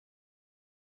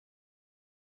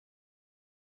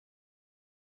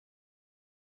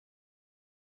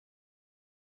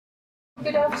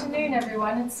Good afternoon,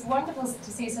 everyone. It's wonderful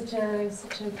to see such a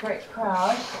great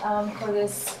crowd for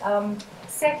this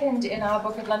second in our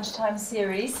Book at Lunchtime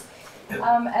series.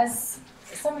 As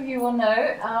some of you will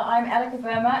know, I'm Elleke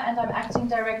Boehmer and I'm acting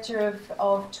director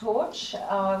of Torch,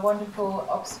 our wonderful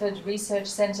Oxford Research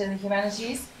Centre in the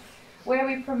Humanities, where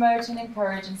we promote and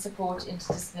encourage and support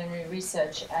interdisciplinary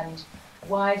research and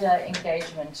wider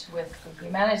engagement with the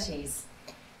humanities.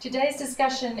 Today's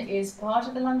discussion is part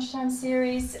of the Lunchtime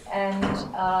series, and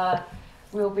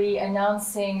we'll be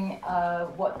announcing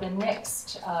what the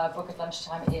next Book at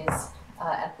Lunchtime is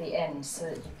at the end, so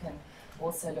that you can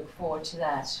also look forward to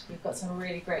that. We've got some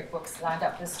really great books lined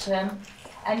up this term,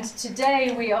 and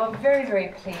today we are very, very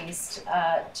pleased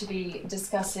to be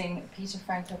discussing Peter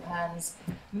Frankopan's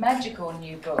magical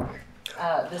new book,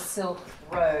 The Silk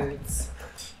Roads.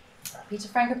 Peter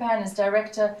Frankopan is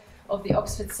director of the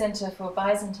Oxford Centre for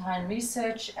Byzantine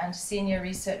Research and Senior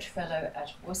Research Fellow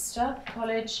at Worcester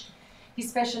College. He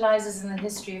specialises in the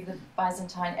history of the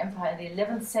Byzantine Empire in the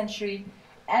 11th century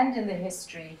and in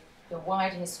the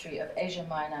wide history of Asia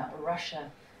Minor,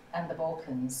 Russia and the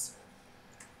Balkans.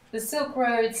 The Silk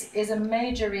Roads is a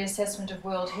major reassessment of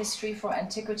world history from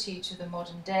antiquity to the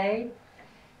modern day.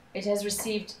 It has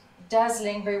received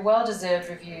dazzling, very well-deserved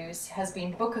reviews, has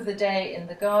been Book of the Day in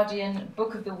The Guardian,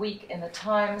 Book of the Week in The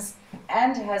Times,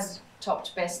 and has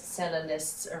topped bestseller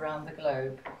lists around the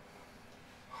globe.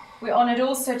 We're honoured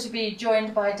also to be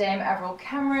joined by Dame Averil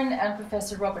Cameron and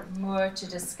Professor Robert Moore to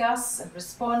discuss and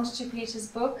respond to Peter's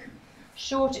book.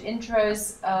 Short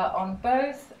intros on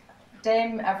both.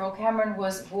 Dame Averil Cameron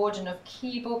was Warden of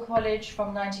Keble College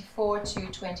from 1994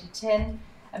 to 2010,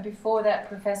 and before that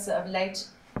Professor of Late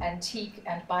Antique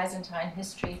and Byzantine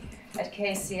History at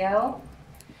KCL.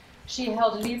 She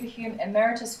held a Liebhume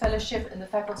Emeritus Fellowship in the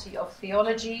Faculty of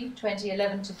Theology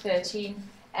 2011 to 13,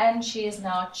 and she is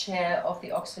now chair of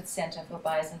the Oxford Centre for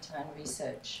Byzantine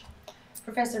Research.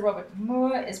 Professor Robert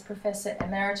Moore is Professor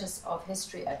Emeritus of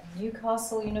History at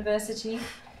Newcastle University.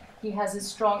 He has a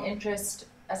strong interest,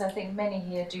 as I think many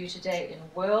here do today, in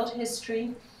world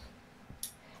history.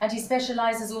 And he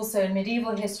specialises also in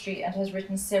medieval history and has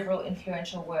written several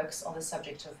influential works on the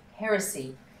subject of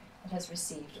heresy and has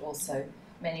received also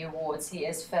many awards. He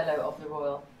is Fellow of the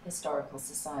Royal Historical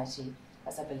Society,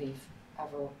 as I believe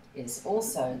Averil is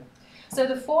also. So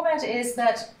the format is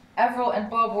that Averil and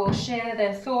Bob will share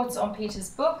their thoughts on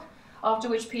Peter's book, after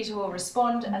which Peter will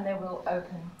respond, and then we'll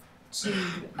open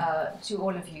to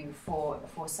all of you for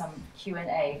some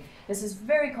Q&A. This is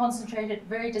very concentrated,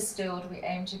 very distilled. We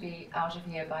aim to be out of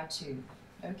here by 2.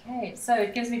 Okay, so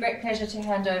it gives me great pleasure to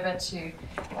hand over to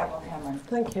Averil Cameron.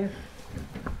 Thank you.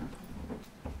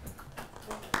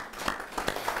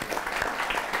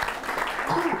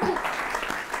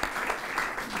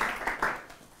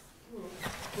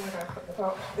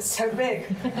 It's so big.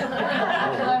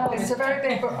 It's a very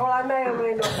big book. Well, I may or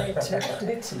may not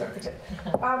need to look at it.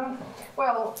 I'm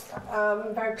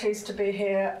very pleased to be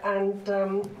here, and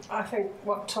I think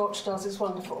what Torch does is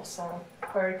wonderful, so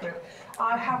very good.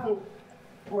 I haven't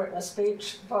written a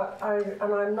speech, and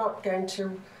I'm not going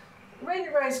to really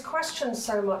raise questions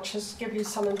so much as give you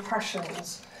some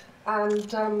impressions.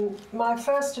 And my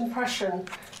first impression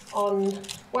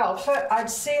I'd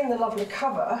seen the lovely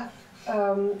cover,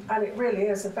 and it really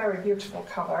is a very beautiful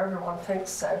cover, everyone thinks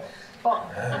so. But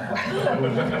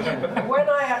when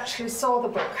I actually saw the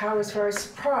book, I was very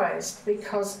surprised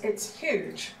because it's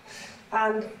huge.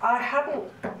 And I hadn't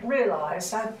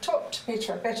realised, I'd talked to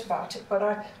Peter a bit about it, but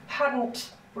I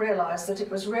hadn't realised that it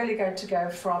was really going to go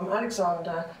from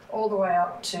Alexander all the way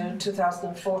up to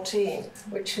 2014,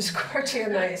 which is pretty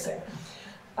amazing.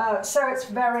 So it's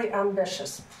very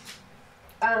ambitious.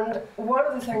 And one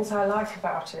of the things I like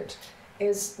about it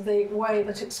is the way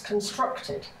that it's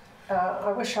constructed.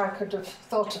 I wish I could have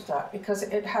thought of that, because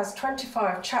it has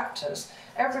 25 chapters.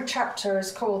 Every chapter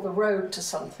is called The Road to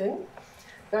Something.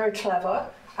 Very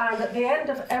clever. And at the end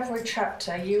of every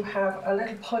chapter, you have a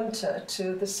little pointer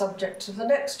to the subject of the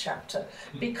next chapter,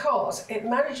 because it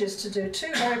manages to do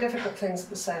 2 very difficult things at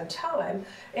the same time.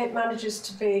 It manages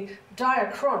to be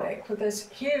diachronic, with this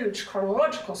huge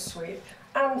chronological sweep,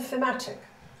 and thematic.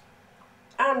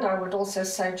 And I would also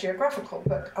say geographical,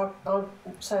 but I'll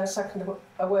say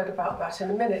a word about that in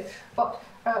a minute. But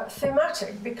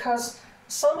thematic, because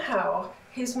somehow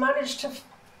he's managed to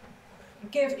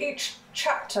give each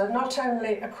chapter not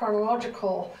only a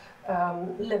chronological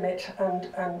limit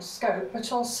and scope,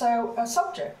 but also a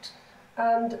subject.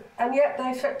 And yet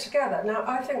they fit together. Now,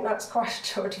 I think that's quite a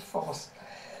tour de force.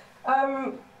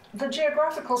 The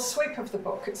geographical sweep of the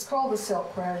book, it's called The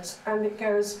Silk Roads, and it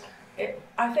goes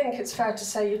I think it's fair to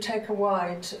say you take a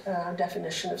wide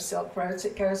definition of Silk Roads.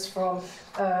 It goes from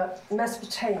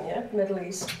Mesopotamia, Middle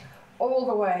East, all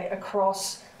the way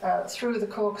across through the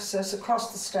Caucasus,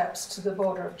 across the steppes to the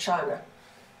border of China.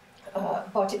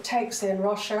 But it takes in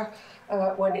Russia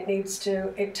when it needs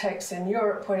to, it takes in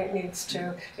Europe when it needs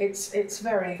to. It's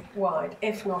very wide,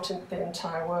 if not in the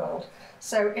entire world.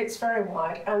 So it's very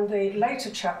wide, and the later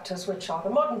chapters, which are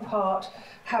the modern part,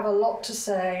 have a lot to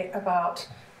say about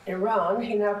Iran.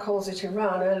 He now calls it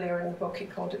Iran. Earlier in the book he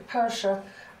called it Persia.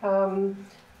 Iran,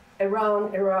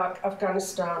 Iraq,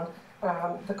 Afghanistan,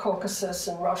 the Caucasus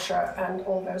and Russia, and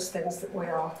all those things that we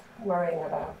are worrying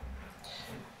about.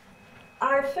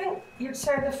 I think you'd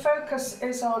say the focus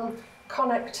is on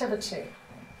connectivity.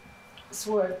 It's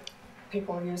a word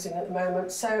people are using at the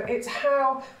moment. So it's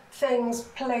how things,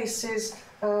 places,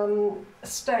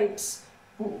 states,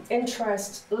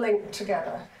 interests link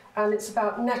together. And it's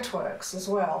about networks as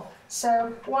well.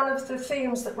 So one of the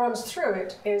themes that runs through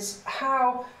it is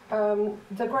how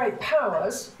the great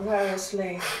powers,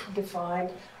 variously defined,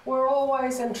 were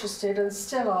always interested and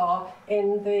still are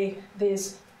in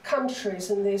these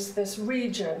countries and this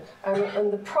region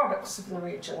and the products of the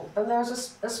region. And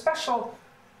there's a special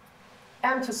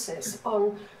emphasis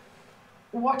on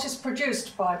what is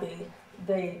produced by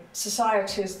the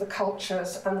societies, the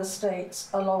cultures and the states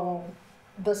along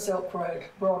the Silk Road,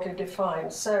 broadly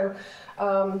defined. So,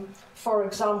 for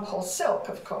example, silk,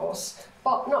 of course,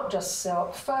 but not just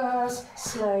silk, furs,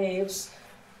 slaves,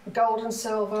 gold and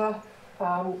silver,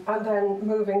 and then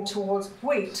moving towards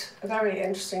wheat, a very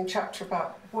interesting chapter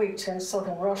about wheat in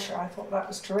southern Russia. I thought that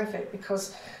was terrific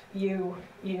because you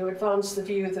advance the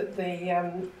view that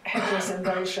the Hitler's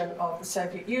invasion of the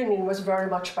Soviet Union was very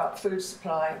much about food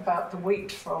supply, about the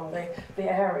wheat from the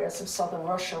areas of southern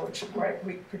Russia, which are great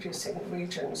wheat-producing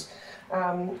regions.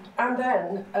 And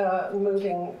then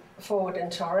moving forward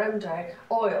into our own day,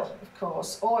 oil, of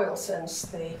course, oil since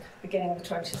the beginning of the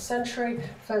 20th century,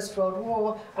 First World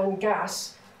War, and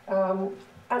gas. And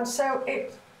so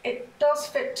it does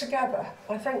fit together.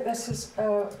 I think this is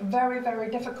very, very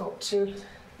difficult to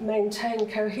maintain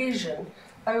cohesion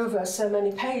over so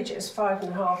many pages,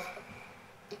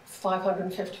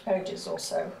 550 pages or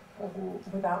so,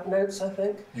 without notes, I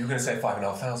think. You were going to say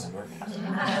 5,500, weren't you?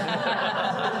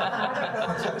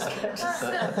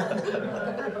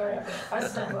 I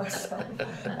stopped myself.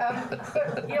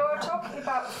 But you are talking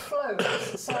about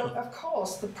flows. So, of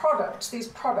course, these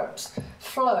products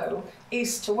flow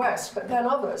east to west, but then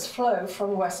others flow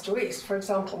from west to east. For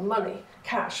example, money,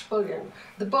 cash, bullion.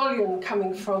 The bullion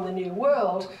coming from the New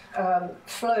World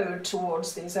flowed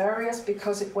towards these areas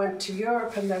because it went to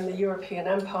Europe, and then the European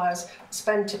empires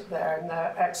spent it there and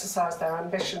exercised their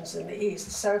ambitions in the East.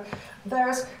 So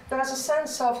there's a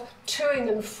sense of toing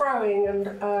and froing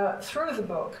and through the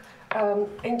book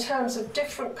in terms of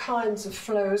different kinds of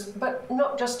flows, but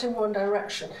not just in one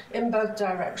direction, in both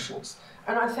directions.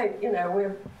 And I think,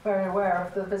 we're very aware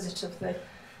of the visit of the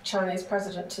Chinese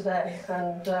president today,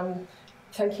 and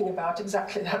thinking about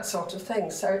exactly that sort of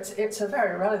thing. So it's a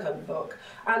very relevant book.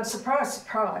 And surprise,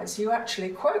 surprise, you actually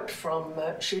quote from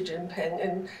Xi Jinping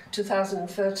in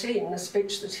 2013, a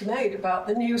speech that he made about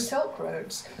the new Silk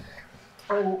Roads.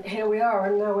 And here we are,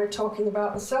 and now we're talking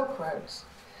about the Silk Roads.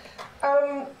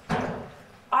 I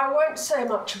won't say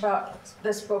much about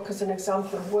this book as an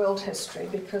example of world history,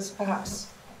 because perhaps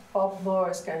Bob Moore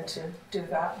is going to do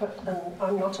that, and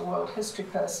I'm not a world history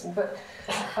person, but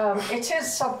it is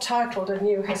subtitled A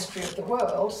New History of the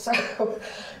World, so,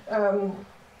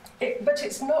 but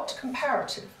it's not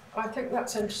comparative. I think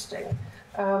that's interesting.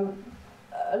 A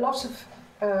lot of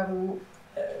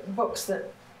books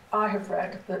that I have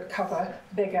read that cover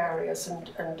big areas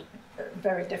and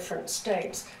very different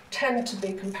states tend to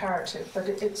be comparative, but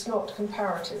it's not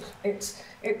comparative. It's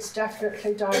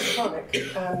definitely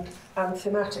diachronic and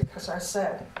thematic, as I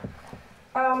said.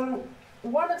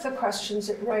 One of the questions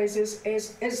it raises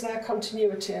is there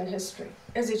continuity in history?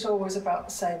 Is it always about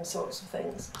the same sorts of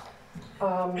things?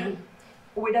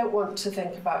 We don't want to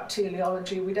think about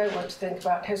teleology, we don't want to think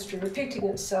about history repeating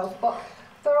itself, but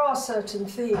there are certain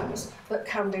themes that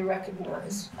can be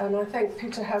recognised. And I think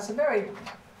Peter has a very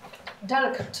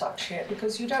delicate touch here,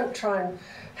 because you don't try and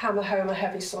hammer home a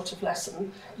heavy sort of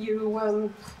lesson.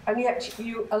 And yet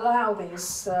you allow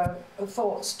these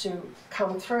thoughts to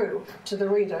come through to the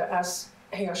reader as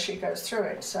he or she goes through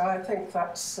it. So I think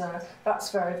that's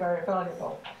very, very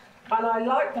valuable. And I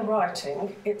like the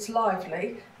writing. It's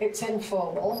lively, it's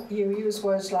informal. You use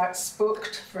words like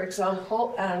spooked, for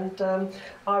example, and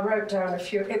I wrote down a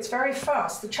few. It's very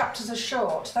fast. The chapters are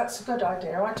short. That's a good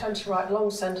idea. I tend to write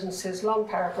long sentences, long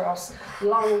paragraphs,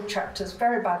 long chapters.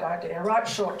 Very bad idea. Write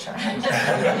short chapters.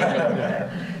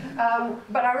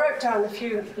 But I wrote down a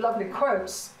few lovely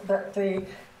quotes that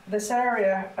this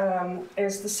area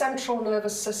is the central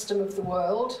nervous system of the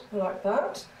world, like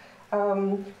that.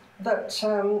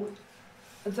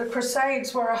 The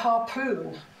Crusades were a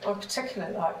harpoon. I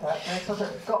particularly like that because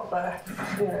it got there,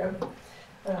 you know,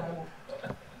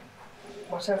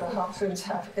 whatever harpoons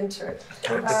have into it.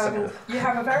 You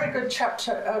have a very good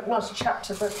chapter, not a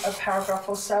chapter, but a paragraph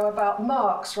or so about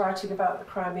Marx writing about the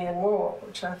Crimean War,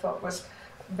 which I thought was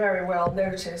very well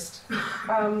noticed.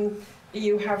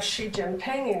 You have Xi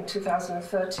Jinping in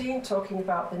 2013 talking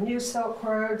about the new Silk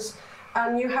Roads.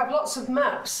 And you have lots of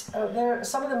maps.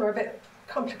 Some of them are a bit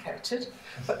complicated,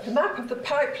 but the map of the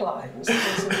pipelines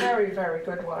is a very, very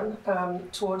good one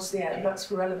towards the end.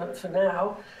 That's relevant for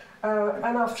now.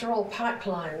 And after all,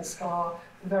 pipelines are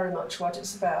very much what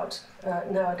it's about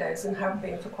nowadays and have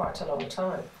been for quite a long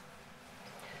time.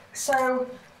 So,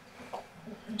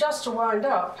 just to wind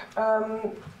up,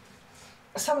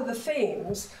 some of the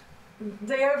themes,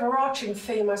 the overarching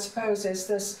theme, I suppose, is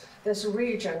this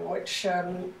region which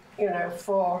you know,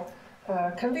 for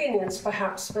convenience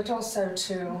perhaps, but also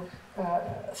to,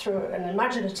 through an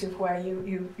imaginative way,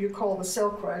 you call the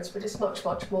Silk Roads, but it's much,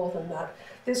 much more than that.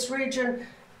 This region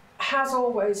has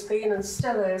always been and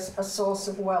still is a source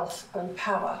of wealth and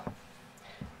power.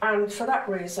 And for that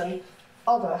reason,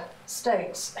 other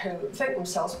states who think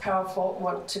themselves powerful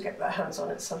want to get their hands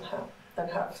on it somehow and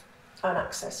have an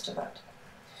access to that.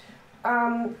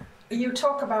 You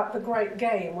talk about the great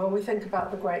game. Well, we think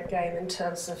about the great game in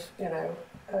terms of, you know,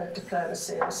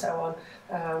 diplomacy and so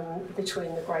on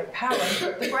between the great powers.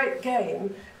 But the great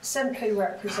game simply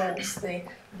represents the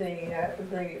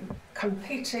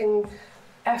competing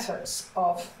efforts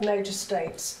of major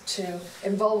states to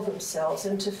involve themselves,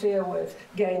 interfere with,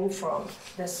 gain from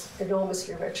this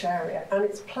enormously rich area. And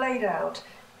it's played out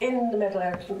in the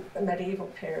medieval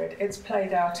period. It's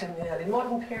played out in the early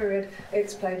modern period.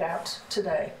 It's played out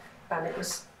today. And it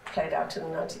was played out in the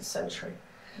 19th century.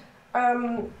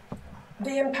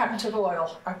 The impact of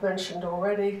oil, I've mentioned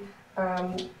already,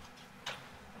 and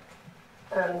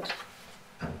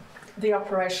the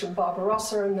Operation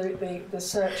Barbarossa and the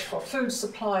search for food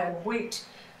supply and wheat.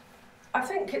 I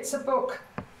think it's a book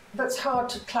that's hard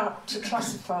to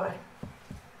classify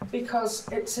because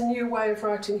it's a new way of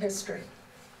writing history.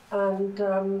 And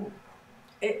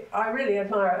I really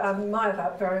admire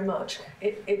that very much.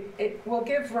 It will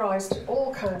give rise to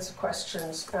all kinds of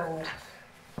questions and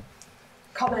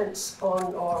comments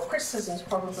on, or criticisms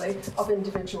probably, of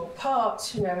individual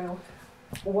parts. You know,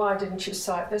 why didn't you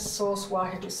cite this source? Why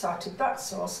had you cited that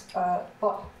source?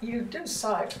 But you do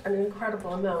cite an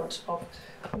incredible amount of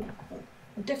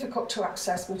difficult to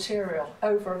access material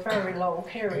over a very long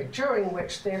period, during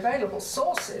which the available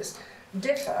sources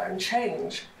differ and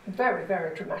change very,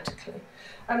 very dramatically.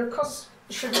 And of course,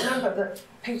 you should remember that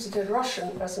Peter did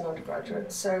Russian as an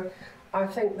undergraduate, so I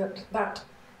think that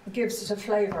gives it a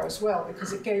flavour as well,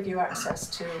 because it gave you access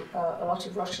to a lot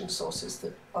of Russian sources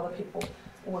that other people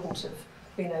wouldn't have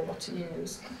been able to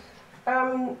use.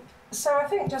 So I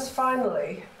think just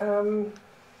finally,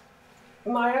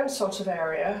 my own sort of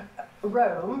area,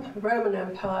 Rome, the Roman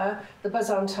Empire, the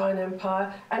Byzantine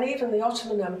Empire, and even the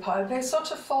Ottoman Empire, they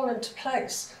sort of fall into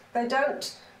place. They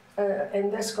don't,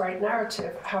 in this great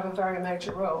narrative, have a very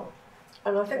major role.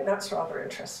 And I think that's rather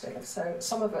interesting. So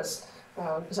some of us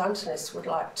Byzantinists would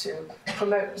like to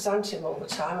promote Byzantium all the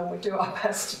time, and we do our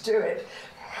best to do it.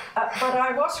 But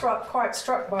I was quite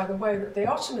struck by the way that the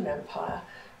Ottoman Empire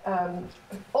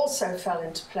also fell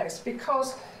into place,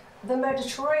 because the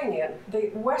Mediterranean,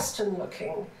 the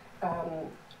Western-looking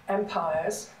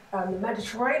empires and the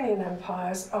Mediterranean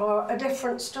empires are a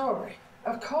different story.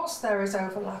 Of course there is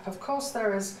overlap, of course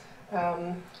there is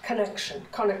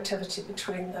connectivity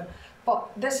between them,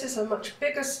 but this is a much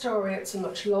bigger story, it's a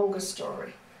much longer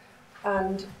story,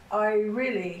 and I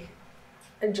really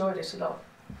enjoyed it a lot.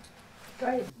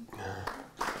 Great.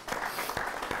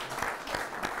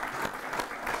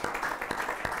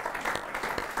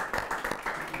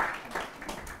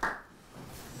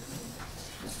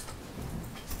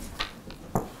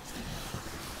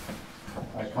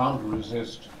 I can't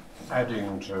resist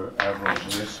adding to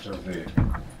Averil's list of the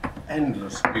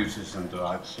endless beauties and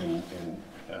delights in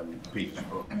Pete's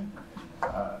book,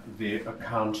 the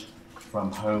account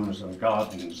from Homes and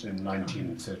Gardens in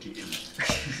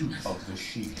 1938 of the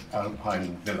chic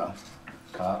Alpine villa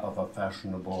of a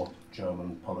fashionable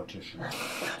German politician,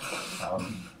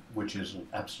 which is an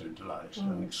absolute delight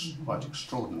and quite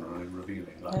extraordinarily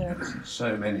revealing, like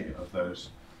so many of those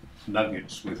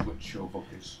nuggets with which your book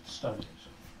is studied.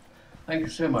 Thank you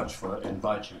so much for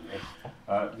inviting me.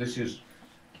 This is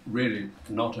really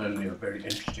not only a very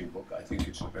interesting book, I think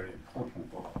it's a very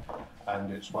important book,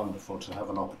 and it's wonderful to have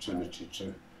an opportunity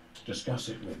to discuss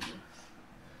it with you.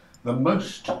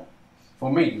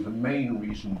 For me, the main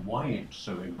reason why it's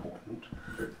so important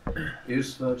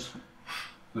is that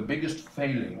the biggest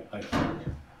failing, I think,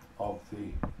 of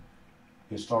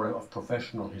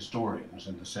professional historians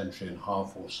in the century and a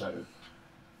half or so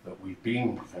that we've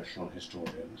been professional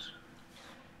historians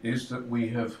is that we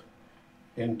have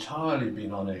entirely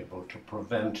been unable to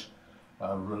prevent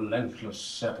a relentless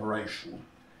separation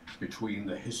between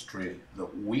the history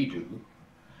that we do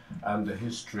and the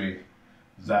history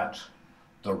that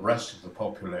the rest of the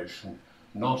population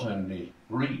not only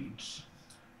reads,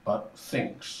 but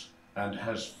thinks and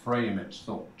has framed its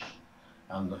thoughts.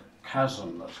 And the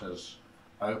chasm that has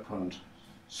opened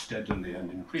steadily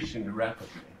and increasingly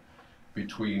rapidly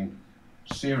between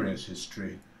serious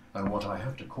history and what I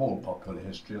have to call popular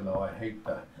history, although I hate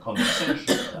the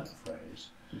condensation of that phrase,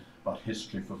 but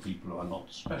history for people who are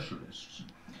not specialists.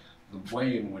 The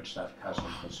way in which that chasm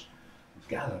has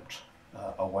galloped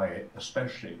away,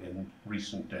 especially in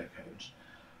recent decades,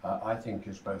 I think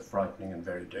is both frightening and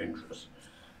very dangerous.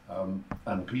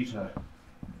 And Peter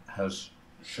has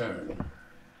shown,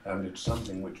 and it's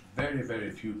something which very, very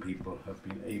few people have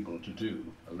been able to do,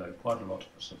 although quite a lot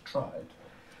of us have tried,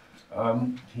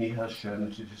 he has shown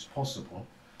that it is possible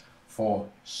for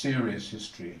serious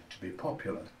history to be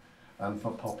popular and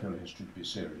for popular history to be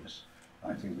serious.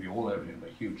 I think we all owe him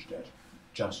a huge debt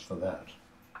just for that.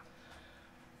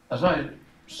 As I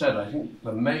said, I think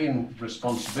the main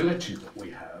responsibility that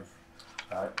we have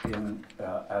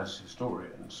as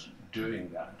historians doing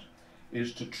that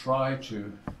is to try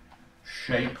to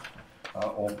shape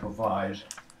or provide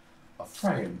a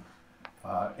frame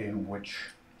in which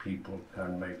people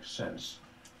can make sense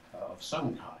of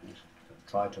some kind,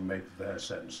 try to make their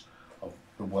sense of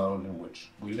the world in which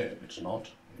we live. It's not,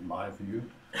 in my view,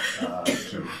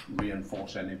 to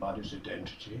reinforce anybody's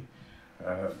identity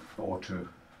or to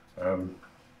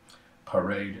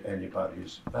parade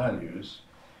anybody's values.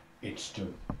 It's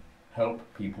to help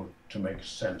people to make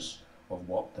sense of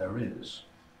what there is.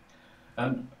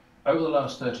 And over the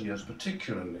last 30 years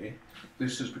particularly,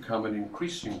 this has become an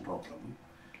increasing problem,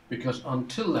 because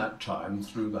until that time,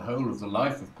 through the whole of the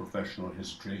life of professional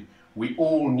history, we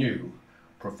all knew,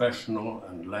 professional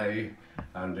and lay,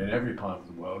 and in every part of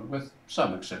the world, with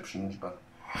some exceptions, but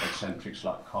eccentrics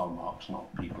like Karl Marx,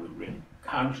 not people who really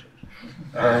counted,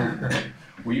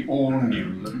 we all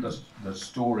knew that the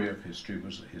story of history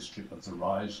was the history of the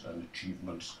rise and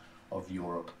achievements of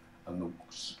Europe and the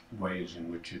ways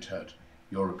in which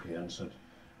Europeans had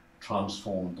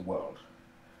transformed the world.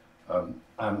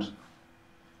 And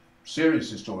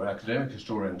serious academic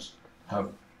historians have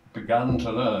begun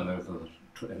to learn over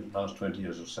the last 20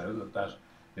 years or so that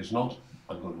is not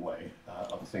a good way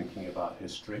of thinking about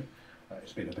history.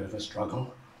 It's been a bit of a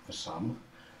struggle for some,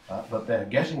 but they're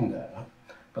getting there,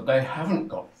 but they haven't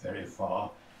got very far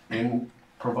in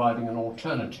providing an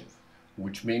alternative,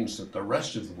 which means that the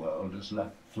rest of the world is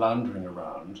left floundering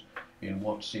around in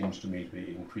what seems to me to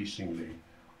be increasingly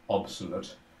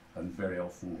obsolete and very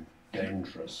often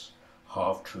dangerous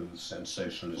half-truths,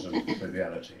 sensationalism,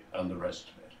 triviality, and the rest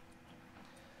of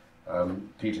it.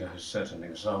 Peter has set an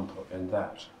example in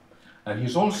that. And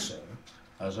he's also,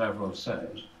 as Averil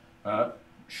said,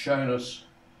 shown us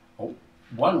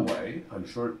one way, I'm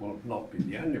sure it will not be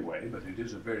the only way, but it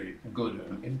is a very good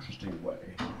and interesting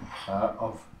way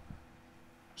of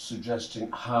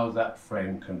suggesting how that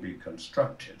frame can be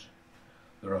constructed.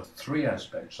 There are three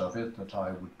aspects of it that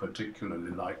I would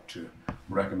particularly like to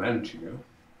recommend to you.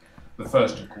 The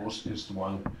first, of course, is the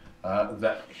one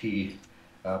that he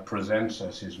presents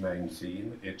as his main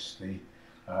theme. It's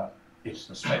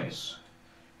the space.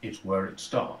 It's where it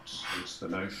starts. It's the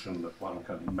notion that one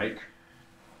can make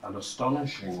an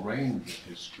astonishing range of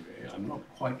history. I'm not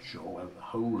quite sure whether the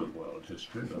whole of world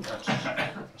history, but that's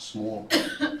a small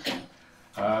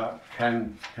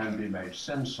can be made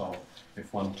sense of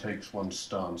if one takes one's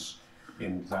stance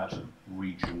in that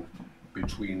region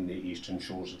between the eastern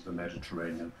shores of the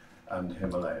Mediterranean and the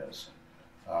Himalayas,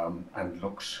 and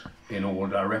looks in all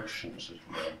directions, as it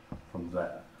were, from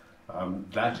there.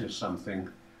 That is something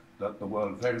that the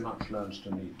world very much learns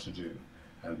to need to do,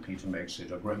 and Peter makes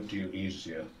it a great deal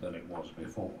easier than it was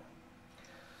before.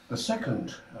 The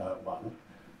second one,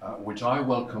 which I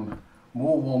welcome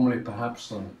more warmly perhaps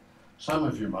than some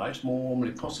of you might, more warmly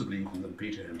possibly even than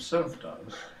Peter himself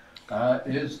does,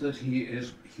 is that he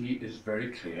is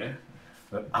very clear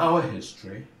that our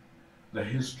history, the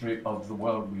history of the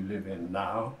world we live in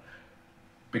now,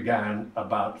 began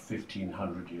about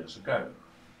 1500 years ago.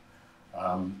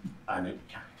 And it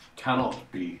cannot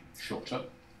be shorter.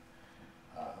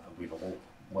 We've all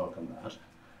welcomed that.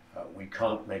 We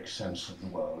can't make sense of the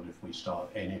world if we start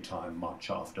any time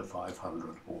much after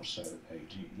 500 or so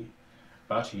AD.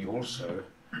 But he also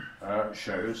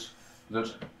shows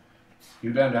that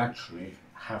you don't actually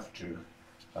have to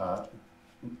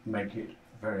make it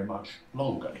very much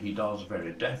longer. He does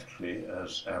very deftly,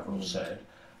 as Averil said,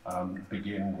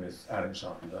 begin with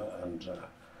Alexander and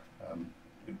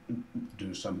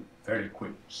do some very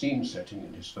quick scene setting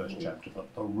in his first chapter,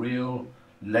 but the real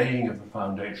laying of the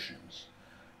foundations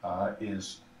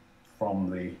is from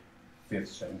the 5th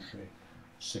century,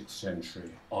 6th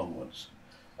century onwards.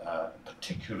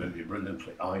 Particularly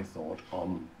brilliantly, I thought,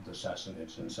 on the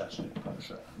Sassanids and Sassanid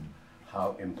Persia,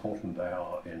 how important they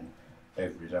are in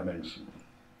every dimension.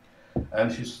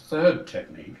 And his third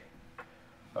technique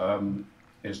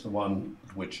is the one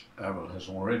which Averil has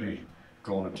already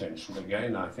drawn attention.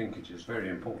 Again, I think it is very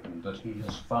important that he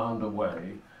has found a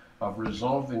way of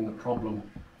resolving the problem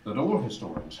that all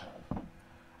historians have,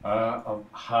 of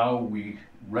how we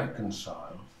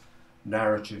reconcile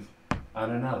narrative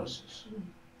and analysis.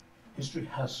 History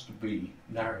has to be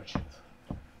narrative,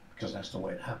 because that's the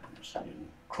way it happens, in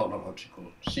chronological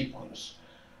sequence.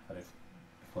 And if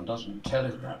one doesn't tell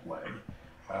it that way,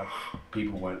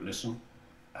 people won't listen,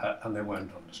 and they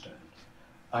won't understand.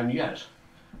 And yet,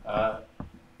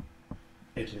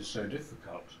 it is so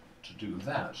difficult to do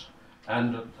that,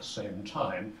 and at the same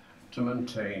time, to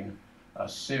maintain a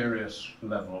serious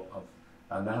level of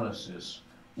analysis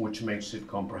which makes it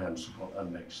comprehensible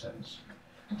and makes sense.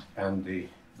 And the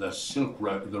Silk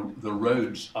Road, the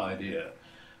roads idea,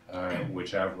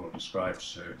 which Averil described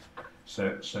so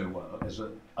well, is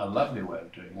a lovely way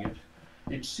of doing it.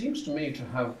 It seems to me to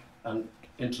have an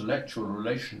intellectual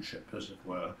relationship, as it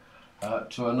were,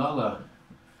 to another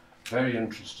very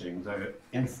interesting, though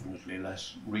infinitely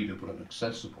less readable and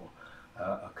accessible,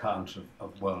 account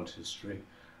of world history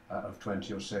of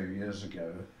 20 or so years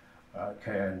ago,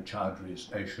 K.N. Chowdhury's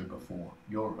Asia Before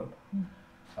Europe,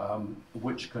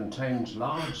 which contains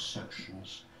large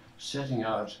sections setting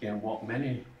out in what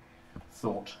many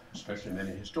thought, especially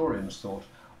many historians thought,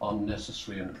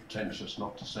 unnecessary and pretentious,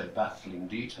 not to say baffling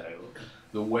detail,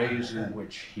 the ways in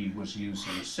which he was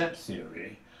using set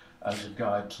theory as a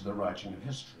guide to the writing of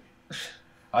history.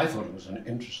 I thought it was an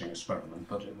interesting experiment,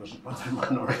 but it was a rather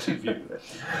minority view.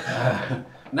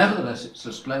 Nevertheless, it's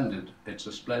a splendid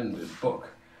book,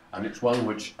 and it's one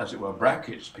which, as it were,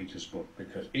 brackets Peter's book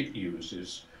because it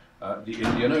uses the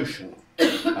Indian Ocean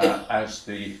as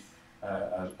the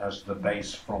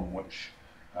base from which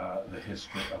the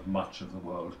history of much of the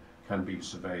world can be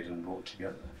surveyed and brought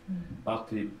together. But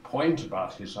the point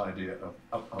about his idea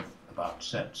about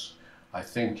sets, I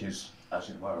think, is, as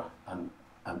it were, an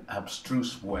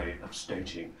abstruse way of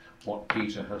stating what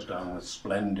Peter has done with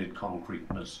splendid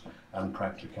concreteness and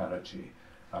practicality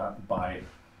by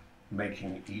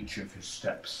making each of his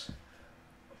steps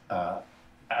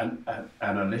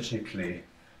analytically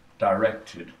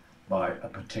directed by a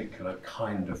particular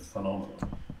kind of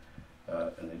phenomenon.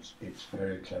 And it's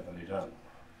very cleverly done.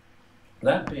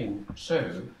 That being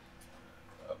so,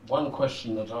 one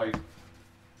question that I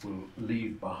will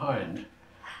leave behind,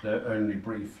 though only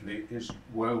briefly, is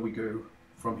where we go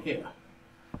from here,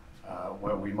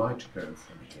 where we might go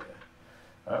from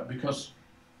here. Because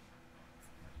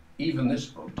even this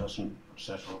book doesn't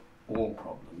settle all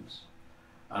problems.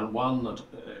 And one that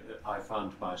I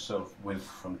found myself with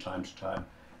from time to time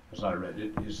as I read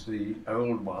it is the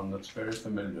old one that's very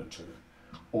familiar to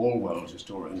all world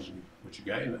historians, which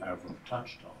again Averil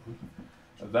touched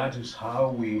on. That is how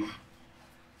we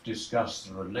discuss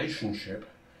the relationship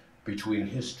between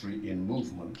history in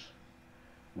movement,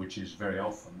 which is very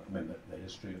often, I mean, the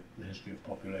history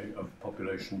of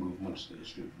population movements, the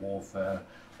history of warfare,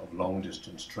 of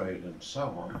long-distance trade, and so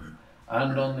on,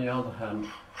 and on the other hand,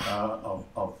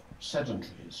 of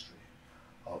sedentary history,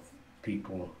 of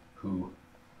people who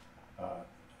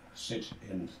sit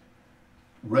in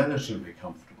relatively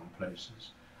comfortable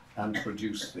places and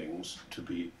produce things to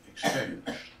be exchanged.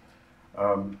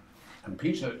 And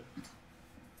Peter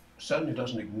certainly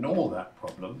doesn't ignore that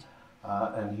problem,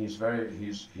 and he's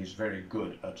very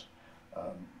good at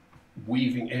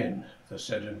weaving in the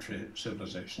sedentary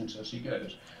civilizations as he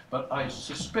goes. But I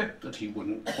suspect that he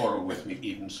wouldn't quarrel with me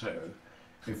even so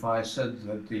if I said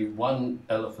that the one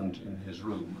elephant in his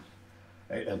room,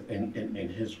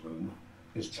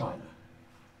 is China.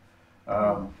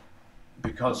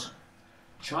 because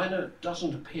China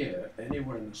doesn't appear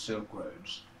anywhere in the Silk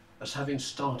Roads as having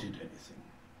started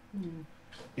anything.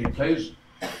 It plays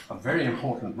a very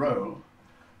important role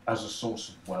as a source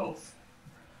of wealth,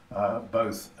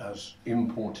 both as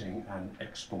importing and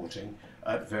exporting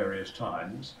at various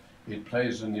times. It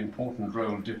plays an important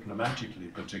role diplomatically,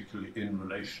 particularly in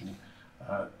relation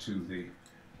to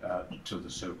the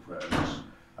Silk Roads.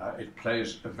 It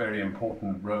plays a very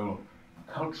important role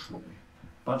culturally,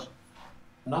 but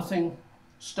nothing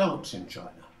starts in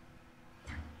China.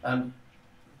 And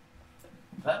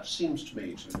that seems to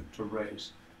me to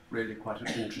raise really quite an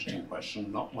interesting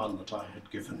question, not one that I had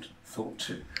given thought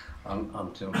to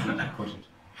until he put it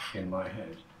in my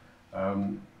head.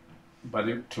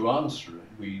 But to answer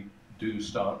it, we do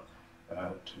start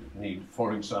to need,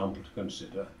 for example, to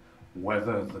consider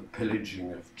whether the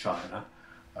pillaging of China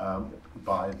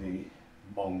by the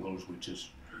Mongols, which is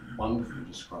wonderfully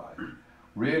described,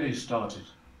 really started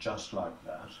just like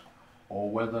that, or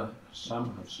whether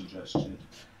some have suggested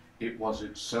it was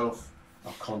itself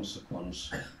a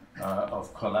consequence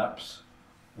of collapse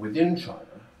within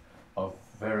China of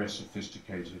very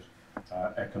sophisticated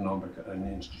economic and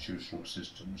institutional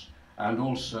systems, and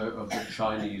also of the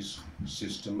Chinese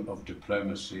system of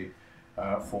diplomacy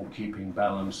for keeping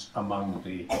balance among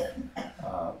the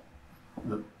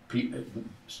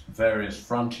various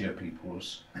frontier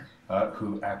peoples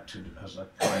who acted as a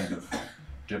kind of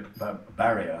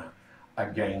barrier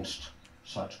against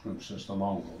such groups as the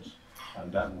Mongols.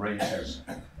 And that raises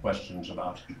questions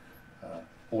about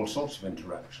all sorts of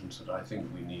interactions that I think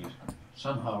we need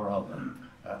somehow or other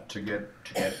to get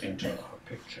into our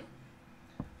picture.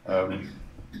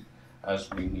 As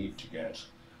we need to get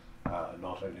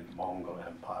not only the Mongol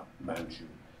Empire, Manchu,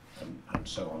 and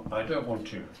so on. I don't want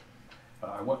to,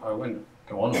 I won't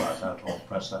go on about that or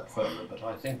press that further, but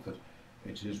I think that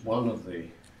it is one of the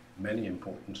many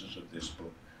importances of this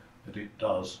book that it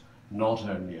does not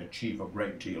only achieve a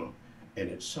great deal in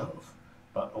itself,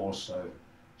 but also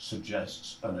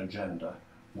suggests an agenda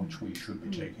which we should be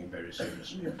taking very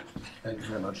seriously. Thank you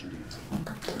very much indeed.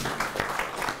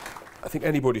 I think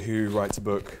anybody who writes a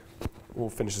book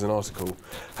or finishes an article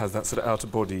has that sort of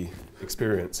out-of-body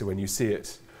experience. So when you see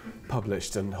it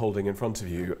published and holding in front of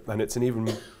you, and it's an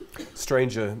even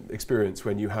stranger experience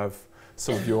when you have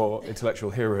some of your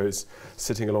intellectual heroes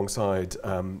sitting alongside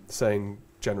saying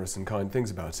generous and kind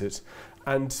things about it.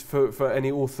 And for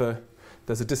any author,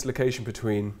 there's a dislocation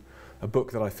between a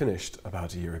book that I finished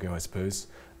about a year ago, I suppose,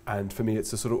 and for me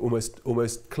it's a sort of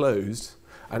almost closed,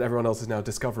 and everyone else is now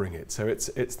discovering it. So it's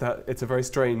a very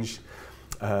strange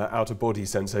out-of-body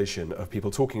sensation of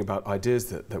people talking about ideas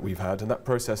that we've had, and that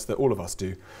process that all of us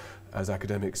do as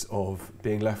academics of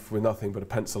being left with nothing but a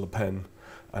pencil, a pen,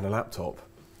 and a laptop,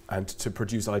 and to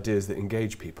produce ideas that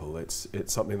engage people. It's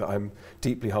something that I'm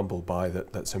deeply humbled by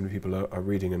that so many people are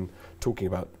reading and talking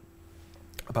about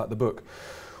the book.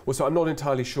 Also, I'm not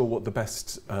entirely sure what the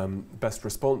best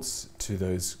response to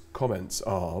those comments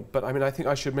are, but I mean, I think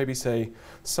I should maybe say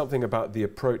something about the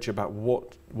approach, about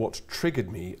what triggered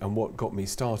me and what got me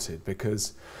started,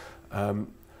 because I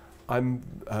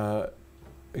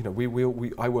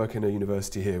work in a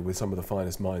university here with some of the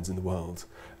finest minds in the world,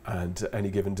 and any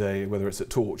given day, whether it's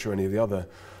at Torch or any of the other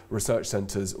research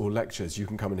centres or lectures, you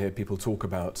can come and hear people talk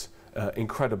about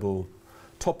incredible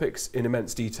topics in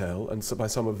immense detail, and so by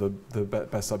some of the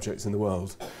best subjects in the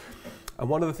world. And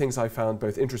one of the things I found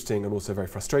both interesting and also very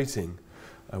frustrating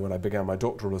when I began my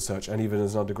doctoral research, and even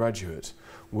as an undergraduate,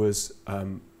 was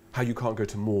how you can't go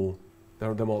to more, there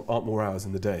aren't more hours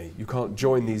in the day. You can't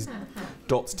join these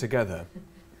dots together.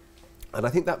 And I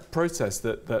think that process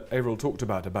that Averil talked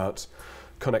about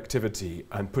connectivity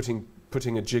and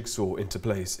putting a jigsaw into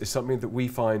place is something that we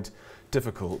find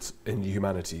difficult in the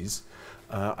humanities.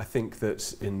 I think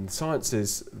that in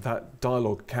sciences that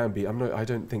dialogue can be, I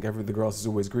don't think the grass is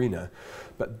always greener,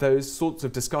 but those sorts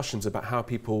of discussions about how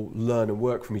people learn and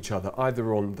work from each other,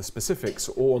 either on the specifics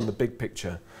or on the big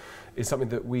picture, is something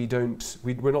that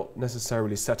we're not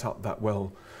necessarily set up that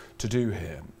well to do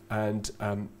here. And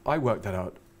I worked that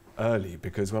out early,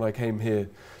 because when I came here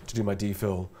to do my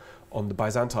DPhil on the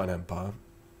Byzantine Empire,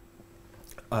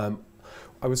 I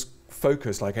was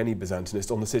focused, like any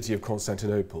Byzantinist, on the city of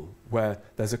Constantinople, where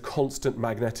there's a constant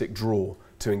magnetic draw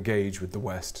to engage with the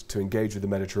West, to engage with the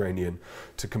Mediterranean,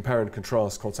 to compare and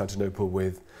contrast Constantinople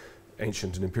with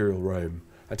ancient and imperial Rome,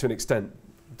 and to an extent,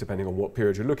 depending on what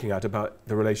period you're looking at, about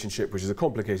the relationship, which is a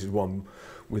complicated one,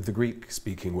 with the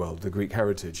Greek-speaking world, the Greek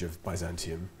heritage of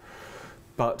Byzantium.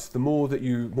 But the more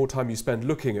time you spend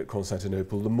looking at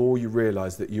Constantinople, the more you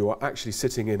realise that you are actually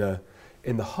sitting in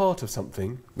in the heart of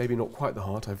something, maybe not quite the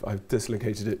heart, I've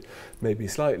dislocated it maybe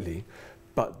slightly,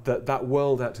 but that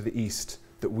world out to the east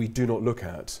that we do not look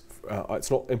at,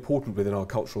 it's not important within our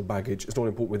cultural baggage, it's not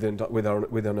important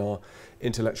within our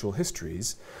intellectual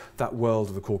histories, that world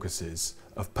of the Caucasus,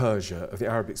 of Persia, of the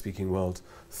Arabic-speaking world,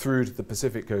 through to the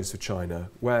Pacific coast of China,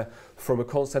 where from a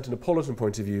Constantinopolitan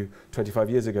point of view, 25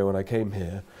 years ago when I came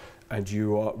here, and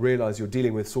you realise you're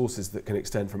dealing with sources that can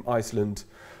extend from Iceland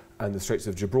and the Straits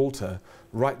of Gibraltar,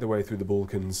 right the way through the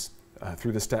Balkans,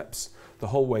 through the steppes, the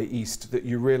whole way east, that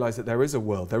you realise that there is a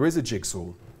world, there is a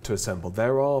jigsaw to assemble.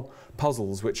 There are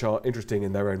puzzles which are interesting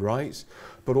in their own right,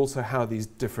 but also how these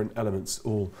different elements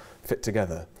all fit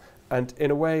together. And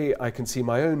in a way, I can see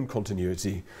my own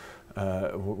continuity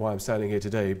why I'm standing here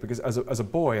today, because as a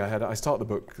boy, I start the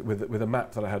book with a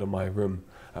map that I had on my room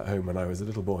at home when I was a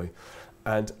little boy.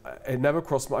 And it never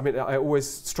crossed my, I mean, I always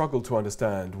struggled to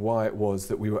understand why it was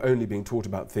that we were only being taught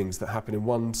about things that happen in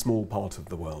one small part of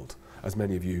the world, as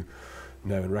many of you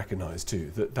know and recognise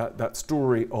too. That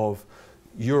story of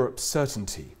Europe's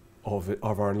certainty of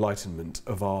our enlightenment,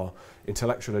 of our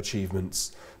intellectual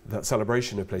achievements, that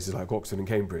celebration of places like Oxford and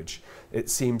Cambridge, it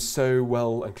seems so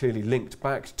well and clearly linked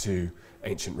back to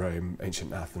ancient Rome,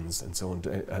 ancient Athens and so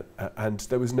on, and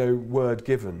there was no word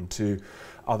given to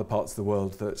other parts of the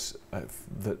world that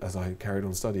as I carried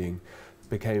on studying,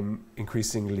 became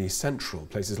increasingly central,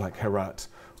 places like Herat,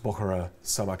 Bokhara,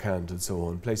 Samarkand and so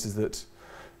on, places that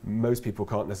most people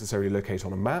can't necessarily locate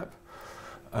on a map,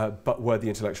 but were the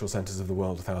intellectual centres of the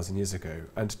world 1,000 years ago.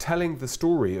 And telling the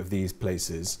story of these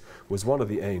places was one of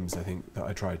the aims, I think, that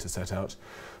I tried to set out.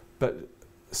 But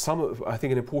I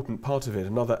think an important part of it,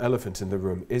 another elephant in the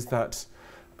room, is that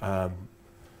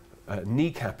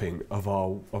kneecapping of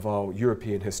our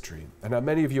European history. And now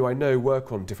many of you I know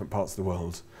work on different parts of the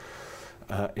world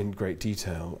in great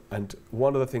detail. And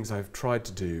one of the things I've tried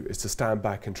to do is to stand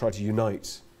back and try to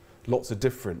unite lots of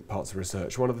different parts of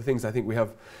research. One of the things I think we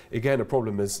have, again, a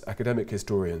problem as academic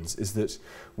historians is that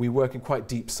we work in quite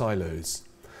deep silos,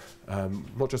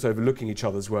 not just overlooking each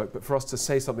other's work, but for us to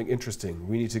say something interesting,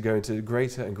 we need to go into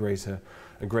greater and greater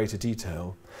and greater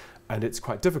detail. And it's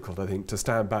quite difficult, I think, to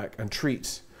stand back and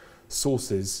treat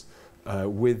sources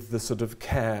with the sort of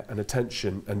care and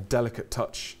attention and delicate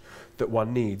touch that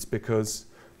one needs, because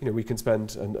we can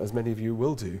spend, and as many of you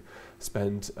will do,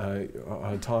 spend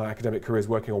our entire academic careers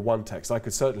working on one text. I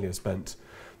could certainly have spent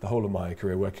the whole of my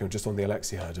career working just on the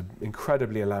Alexiad, an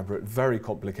incredibly elaborate, very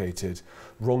complicated,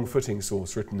 wrong-footing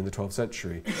source written in the 12th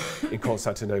century in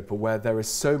Constantinople, where there is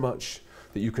so much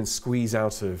that you can squeeze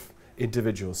out of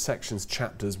individual sections,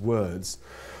 chapters, words,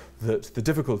 that the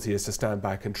difficulty is to stand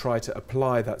back and try to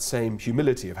apply that same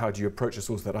humility of how do you approach a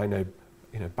source that I know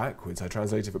backwards. I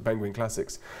translated for Penguin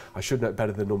Classics. I should know it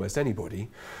better than almost anybody,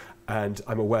 and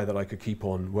I'm aware that I could keep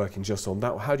on working just on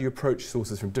that. How do you approach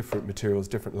sources from different materials,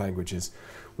 different languages,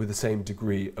 with the same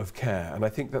degree of care? And I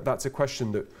think that that's a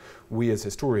question that we as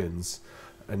historians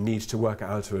need to work out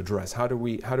how to address. How do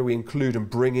we include and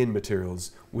bring in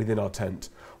materials within our tent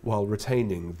while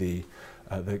retaining the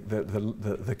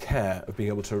care of being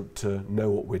able to know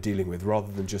what we're dealing with,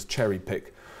 rather than just cherry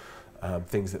pick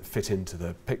things that fit into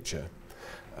the picture.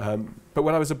 But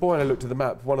when I was a boy and I looked at the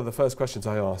map, one of the first questions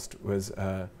I asked was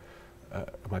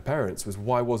my parents was,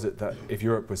 why was it that if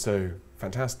Europe was so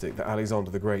fantastic that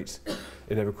Alexander the Great,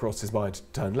 it never crossed his mind to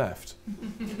turn left?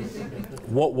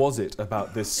 What was it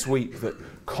about this sweep that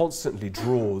constantly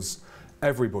draws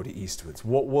everybody eastwards?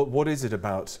 What is it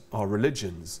about our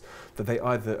religions that they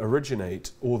either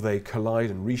originate or they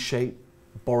collide and reshape,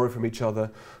 borrow from each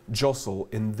other, jostle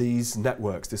in these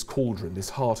networks, this cauldron, this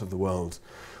heart of the world,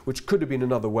 which could have been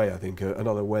another way, I think,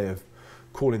 another way of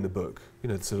calling the book,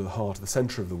 sort of the heart, the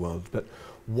centre of the world. But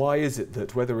why is it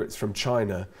that whether it's from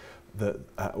China,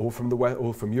 or from the West,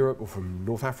 or from Europe, or from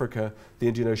North Africa, the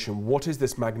Indian Ocean, what is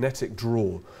this magnetic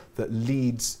draw that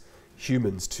leads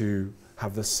humans to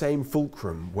have the same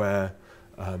fulcrum where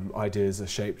ideas are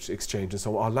shaped, exchanged, and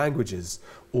so on? Our languages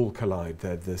all collide.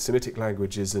 The Semitic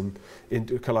languages and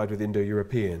collide with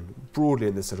Indo-European, broadly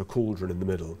in this sort of cauldron in the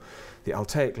middle. The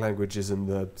Altaic languages and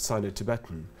the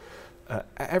Sino-Tibetan.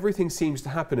 Everything seems to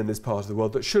happen in this part of the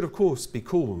world that should, of course, be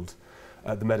called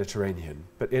the Mediterranean.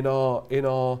 But in our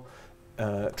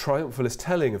triumphalist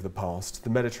telling of the past, the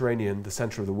Mediterranean, the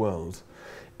centre of the world,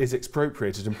 is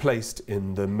expropriated and placed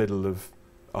in the middle of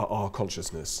our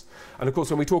consciousness. And of course,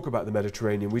 when we talk about the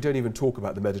Mediterranean, we don't even talk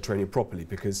about the Mediterranean properly,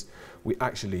 because we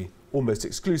actually almost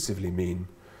exclusively mean,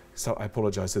 so I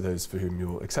apologise to those for whom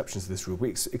you're exceptions to this rule, we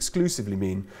exclusively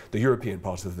mean the European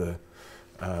part of the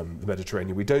the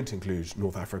Mediterranean. We don't include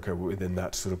North Africa within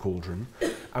that sort of cauldron.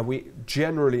 And we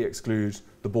generally exclude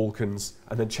the Balkans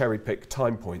and then cherry pick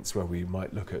time points where we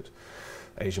might look at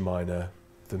Asia Minor,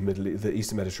 the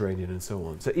Eastern Mediterranean and so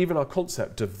on. So even our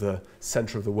concept of the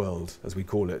centre of the world, as we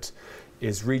call it,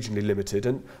 is regionally limited.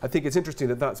 And I think it's interesting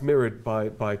that that's mirrored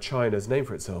by China's name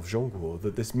for itself, Zhongguo,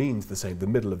 that this means the same, the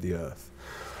middle of the earth.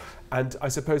 And I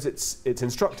suppose it's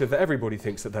instructive that everybody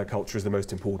thinks that their culture is the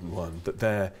most important one, that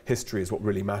their history is what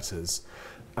really matters.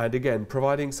 And again,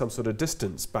 providing some sort of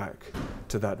distance back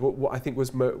to that, what I think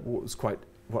was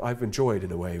what I've enjoyed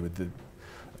in a way with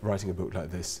writing a book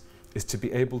like this, is to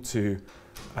be able to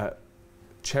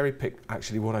cherry pick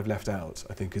actually what I've left out.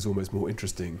 I think is almost more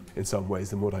interesting in some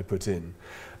ways than what I put in.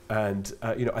 And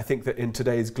you know, I think that in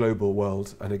today's global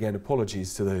world, and again,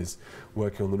 apologies to those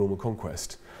working on the Norman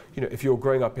Conquest, you know, if you're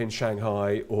growing up in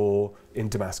Shanghai or in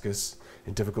Damascus,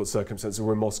 in difficult circumstances,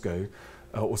 or in Moscow,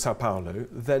 or Sao Paulo,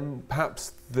 then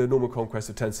perhaps the Norman Conquest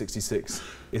of 1066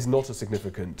 is not a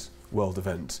significant world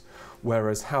event,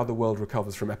 whereas how the world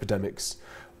recovers from epidemics,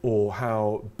 or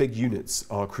how big units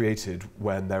are created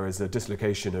when there is a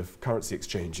dislocation of currency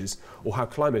exchanges, or how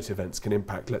climate events can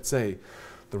impact, let's say,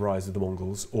 the rise of the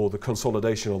Mongols, or the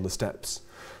consolidation on the steppes,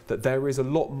 that there is a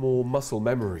lot more muscle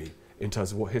memory in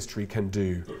terms of what history can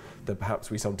do than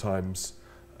perhaps we sometimes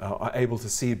are able to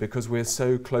see, because we're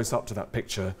so close up to that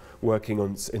picture, working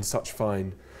in such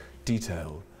fine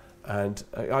detail. And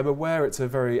I'm aware it's a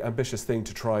very ambitious thing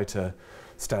to try to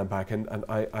stand back, and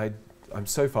I'm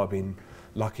so far been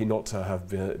lucky not to have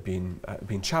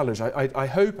been challenged. I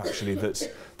hope actually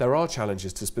that there are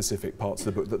challenges to specific parts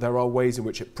of the book, that there are ways in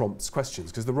which it prompts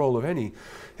questions, because the role of any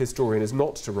historian is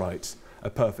not to write a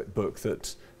perfect book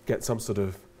that gets some sort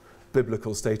of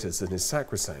biblical status and is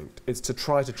sacrosanct. It's to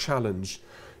try to challenge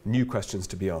new questions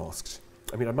to be asked.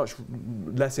 I mean, I'm much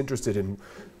less interested in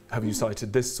have you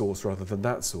cited this source rather than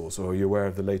that source, or are you aware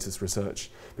of the latest research,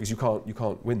 because you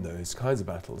can't win those kinds of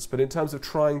battles. But in terms of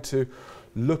trying to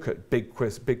look at big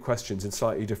questions in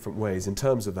slightly different ways, in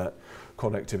terms of that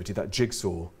connectivity, that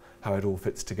jigsaw, how it all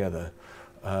fits together,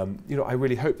 you know, I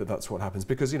really hope that that's what happens,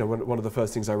 because you know, one of the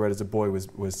first things I read as a boy was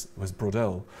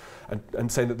Braudel, and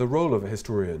saying that the role of a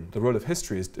historian, the role of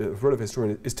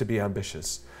historian is to be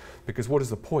ambitious, because what is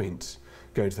the point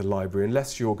going to the library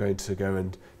unless you're going to go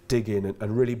and dig in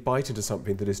and really bite into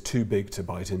something that is too big to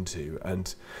bite into?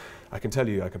 And I can tell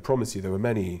you, I can promise you, there were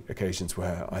many occasions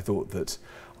where I thought that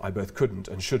I both couldn't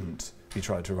and shouldn't be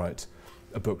trying to write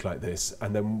a book like this,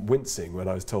 and then wincing when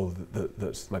I was told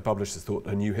that my publishers thought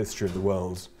a new history of the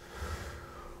world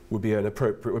would be an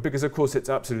appropriate, because of course it's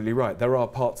absolutely right. There are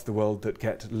parts of the world that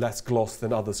get less gloss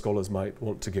than other scholars might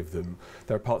want to give them.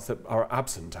 There are parts that are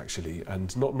absent actually,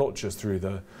 and not just through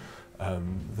the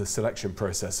selection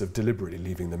process of deliberately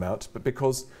leaving them out, but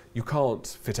because you can't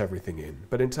fit everything in.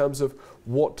 But in terms of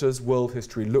what does world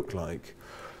history look like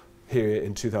here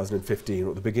in 2015, or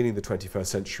at the beginning of the 21st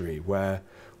century, where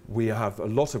we have a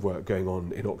lot of work going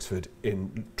on in Oxford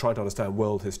in trying to understand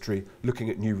world history, looking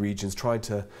at new regions, trying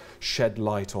to shed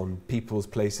light on peoples,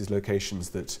 places, locations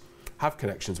that have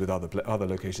connections with other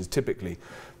locations. Typically,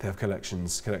 they have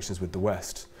connections with the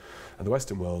West and the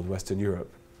Western world, Western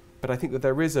Europe. But I think that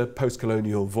there is a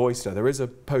post-colonial voice now, there is a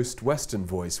post-Western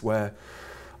voice where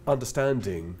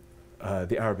understanding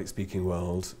the Arabic-speaking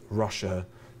world, Russia,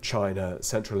 China,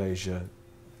 Central Asia,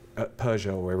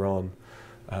 Persia or Iran,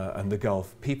 and the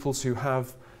Gulf, peoples who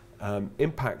have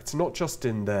impacts not just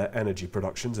in their energy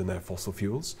productions and their fossil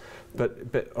fuels, but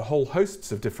a whole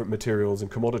hosts of different materials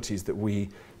and commodities that we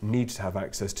need to have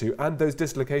access to, and those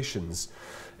dislocations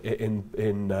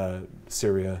in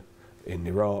Syria, in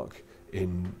Iraq,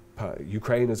 in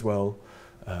Ukraine as well,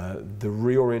 the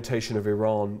reorientation of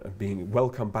Iran and being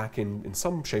welcomed back in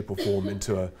some shape or form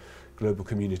into a global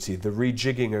community, the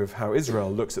rejigging of how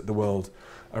Israel looks at the world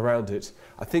around it.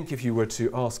 I think if you were to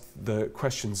ask the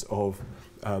questions of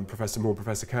Professor Moore and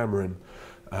Professor Cameron,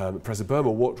 Professor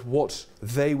Boehmer,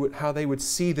 how they would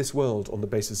see this world on the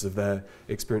basis of their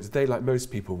experience, they, like most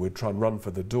people, would try and run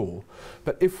for the door.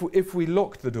 But if we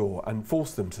locked the door and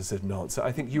forced them to sit and answer,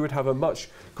 I think you would have a much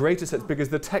greater sense, because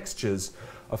the textures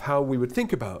of how we would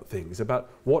think about things, about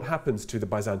what happens to the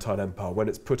Byzantine Empire when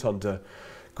it's put under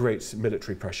great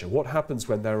military pressure, what happens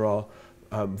when there are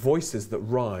voices that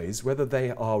rise, whether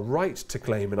they are right to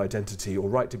claim an identity or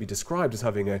right to be described as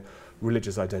having a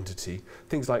religious identity.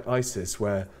 Things like ISIS,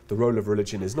 where the role of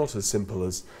religion is not as simple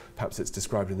as perhaps it's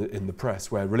described in the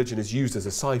press, where religion is used as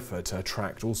a cipher to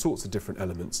attract all sorts of different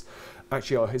elements.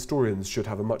 Actually, our historians should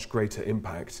have a much greater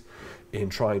impact in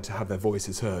trying to have their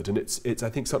voices heard. And it's I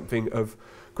think, something of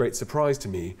great surprise to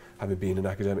me, having been an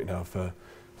academic now for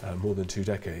more than 2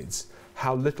 decades,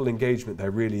 how little engagement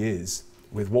there really is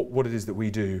with what it is that we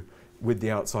do with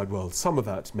the outside world. Some of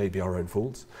that may be our own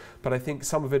fault, but I think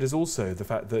some of it is also the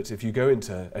fact that if you go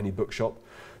into any bookshop,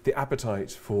 the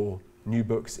appetite for new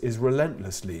books is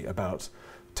relentlessly about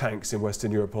tanks in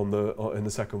Western Europe in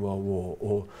the Second World War,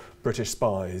 or British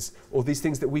spies, or these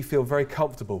things that we feel very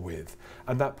comfortable with.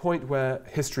 And that point where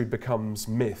history becomes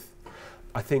myth,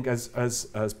 I think, as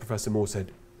Professor Moore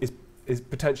said, is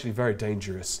potentially very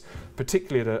dangerous,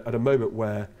 particularly at a moment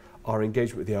where our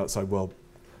engagement with the outside world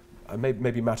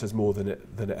maybe matters more than it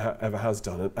ever has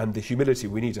done, and the humility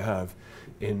we need to have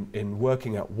in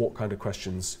working out what kind of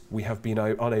questions we have been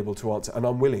unable to answer and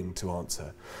unwilling to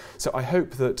answer. So I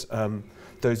hope that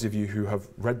those of you who have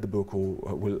read the book or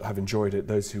will have enjoyed it,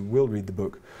 those who will read the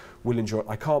book will enjoy it.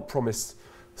 I can't promise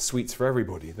sweets for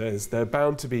everybody. There are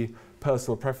bound to be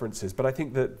personal preferences, but I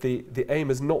think that the aim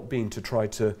has not been to try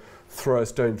to throw a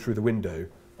stone through the window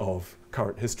of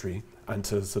current history and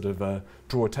to sort of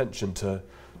draw attention to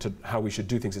how we should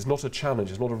do things. It's not a challenge,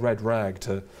 it's not a red rag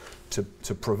to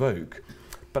provoke,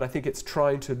 but I think it's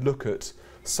trying to look at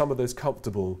some of those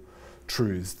comfortable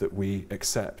truths that we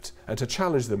accept and to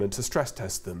challenge them and to stress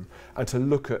test them and to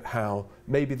look at how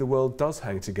maybe the world does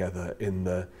hang together in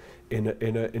an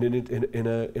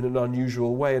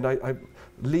unusual way. And I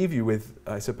leave you with,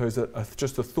 I suppose,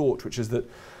 just a thought, which is that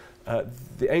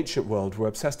the ancient world were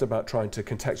obsessed about trying to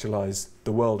contextualize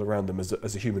the world around them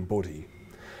as a human body.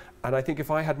 And I think if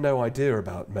I had no idea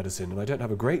about medicine, and I don't have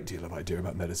a great deal of idea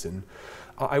about medicine,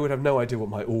 I would have no idea what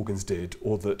my organs did,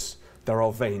 or that there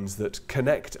are veins that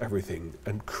connect everything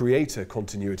and create a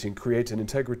continuity and create an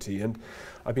integrity. And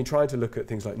I've been trying to look at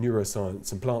things like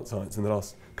neuroscience and plant science in the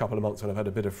last couple of months when I've had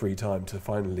a bit of free time to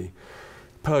finally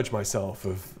purge myself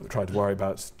of trying to worry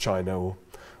about China or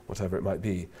whatever it might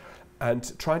be,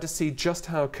 and trying to see just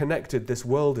how connected this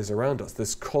world is around us,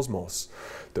 this cosmos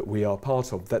that we are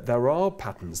part of, that there are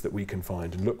patterns that we can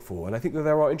find and look for. And I think that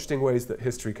there are interesting ways that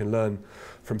history can learn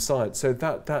from science. So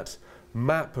that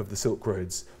map of the Silk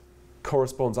Roads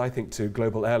corresponds, I think, to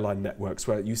global airline networks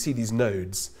where you see these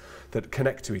nodes that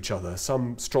connect to each other,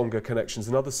 some stronger connections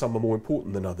than others, some are more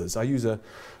important than others. I use a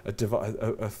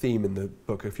theme in the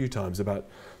book a few times about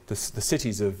the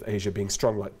cities of Asia being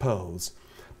strung like pearls.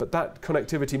 But that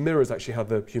connectivity mirrors actually how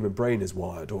the human brain is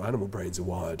wired, or animal brains are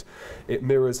wired. It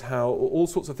mirrors how all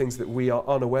sorts of things that we are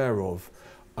unaware of,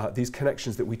 these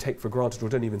connections that we take for granted or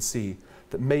don't even see,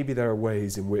 that maybe there are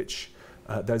ways in which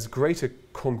there's greater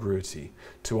congruity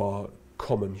to our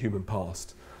common human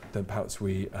past than perhaps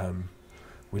we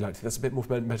like to. That's a bit more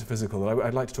metaphysical.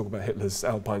 I'd like to talk about Hitler's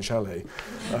Alpine chalet,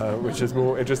 which is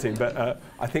more interesting. But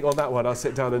I think on that one, I'll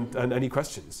sit down and any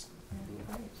questions.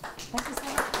 Thank you so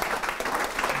much.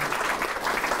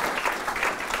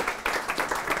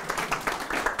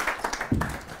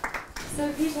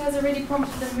 So Peter has already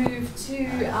prompted the move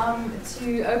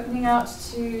to opening out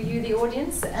to you, the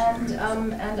audience, and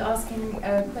asking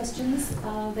questions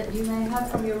that you may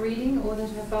have from your reading or that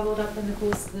have bubbled up in the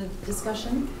course of the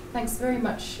discussion. Thanks very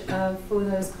much for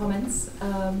those comments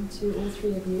to all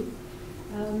three of you.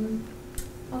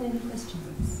 Are there any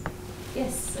questions?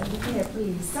 Yes, over here,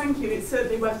 please. Thank you. It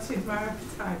certainly whetted my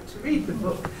appetite to read the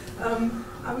book.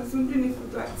 I was wondering if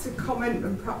you'd like to comment,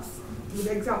 and perhaps with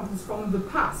examples from the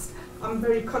past. I'm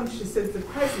very conscious of the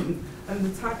present and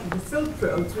the type of the Silk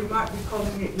Roads, we might be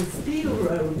calling it the steel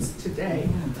roads today,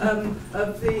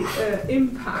 of the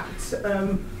impact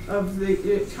of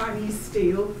the Chinese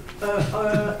steel,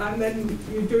 and then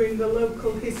you're doing the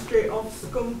local history of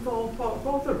Scunthorpe or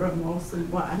Rotherham or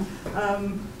somewhere.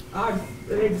 I've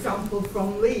an example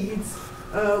from Leeds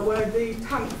where the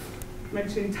tank,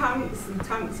 mentioning tanks, and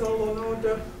tanks all on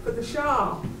order for the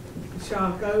Shah. The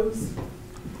Shah goes.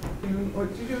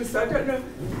 What do you do? So I don't know,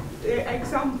 the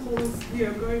examples,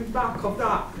 going back of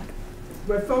that,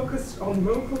 we're focused on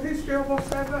local history or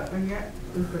whatever, and yet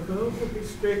there's the global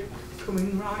history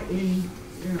coming right in,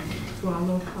 to our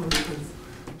localities.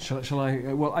 Shall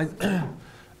I? Well,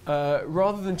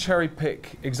 rather than cherry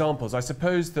pick examples, I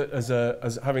suppose that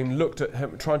as having looked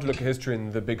at, trying to look at history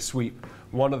in the big sweep,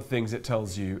 one of the things it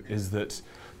tells you is that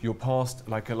your past,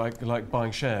 like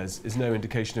buying shares, is no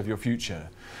indication of your future.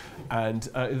 And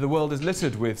the world is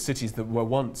littered with cities that were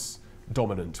once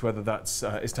dominant, whether that's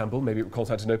Istanbul, maybe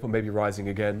Constantinople, maybe rising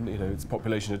again, its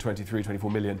population of 23,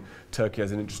 24 million. Turkey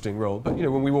has an interesting role. But,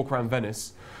 when we walk around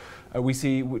Venice, we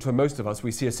see, for most of us,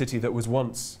 we see a city that was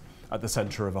once at the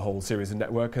centre of a whole series of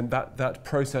network, and that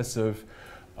process of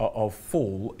of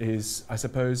fall is, I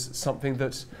suppose, something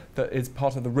that is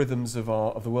part of the rhythms of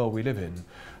the world we live in.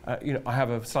 You know, I have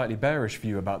a slightly bearish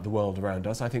view about the world around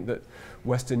us. I think that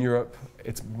Western Europe,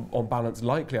 it's on balance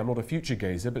likely, I'm not a future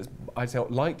gazer, but I'd say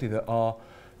likely that our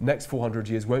next 400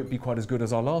 years won't be quite as good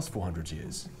as our last 400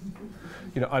 years.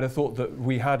 You know, I'd have thought that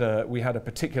we had a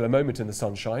particular moment in the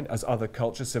sunshine, as other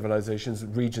cultures, civilizations,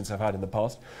 regions have had in the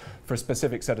past, for a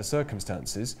specific set of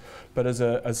circumstances. But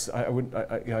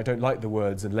I don't like the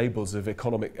words and labels of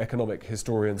economic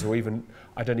historians, or even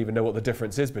I don't even know what the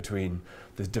difference is between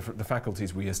the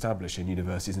faculties we establish in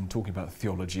universities and talking about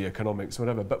theology, economics,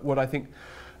 whatever. But what I think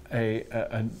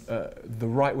the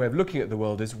right way of looking at the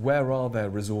world is, where are their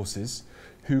resources?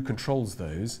 Who controls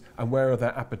those, and where are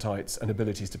their appetites and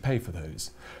abilities to pay for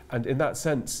those? And in that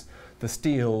sense, the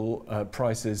steel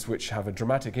prices, which have a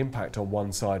dramatic impact on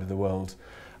one side of the world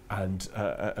and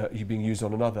being used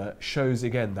on another, shows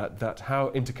again that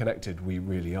how interconnected we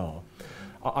really are.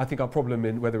 I think our problem,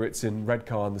 in whether it's in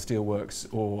Redcar and the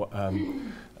steelworks, or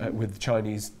with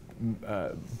Chinese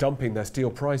dumping their steel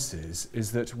prices,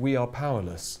 is that we are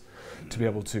powerless to be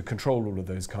able to control all of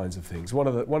those kinds of things. I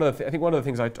think one of the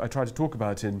things I try to talk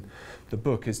about in the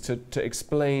book is to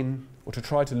explain, or to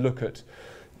try to look at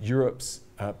Europe's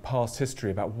past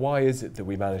history, about why is it that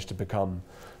we managed to become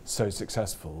so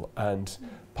successful. And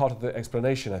part of the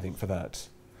explanation, I think, for that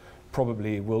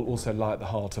probably will also lie at the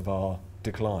heart of our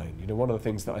decline. You know, one of the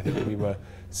things that I think we were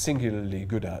singularly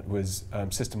good at was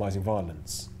systemizing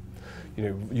violence. You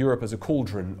know, Europe as a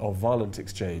cauldron of violent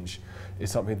exchange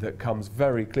is something that comes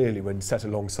very clearly when set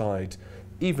alongside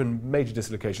even major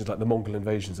dislocations like the Mongol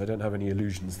invasions. I don't have any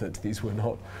illusions that these were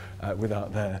not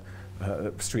without their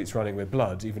streets running with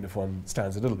blood, even if one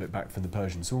stands a little bit back from the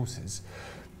Persian sources.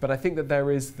 But I think that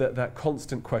there is that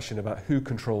constant question about who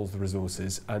controls the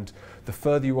resources, and the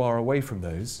further you are away from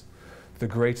those, the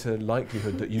greater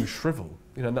likelihood that you shrivel.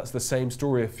 You know, and that's the same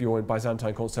story if you're in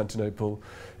Byzantine Constantinople,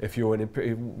 if you're in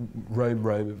Rome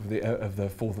of the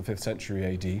 4th and 5th century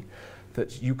AD,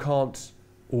 that you can't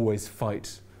always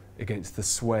fight against the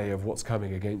sway of what's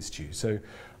coming against you. So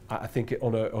I think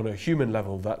on a human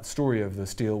level, that story of the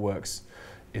steelworks,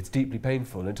 it's deeply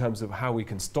painful in terms of how we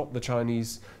can stop the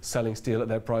Chinese selling steel at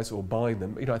their price or buying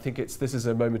them. You know, I think this is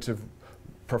a moment of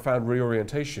profound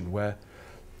reorientation where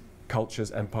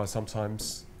cultures, empires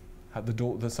sometimes have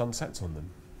the sun sets on them.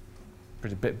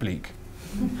 Pretty bit bleak.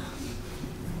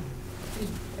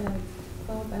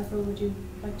 Bob, Averil, would you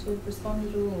like to respond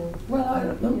at all? Or?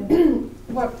 Well,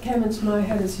 what came into my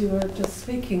head as you were just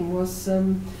speaking was,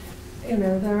 you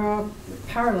know, there are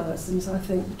parallelisms, I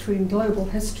think, between global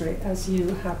history, as you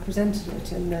have presented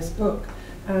it in this book,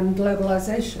 and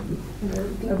globalization. You know,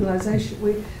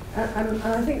 globalization. And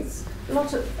I think it's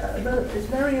it's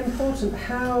very important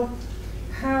how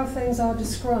things are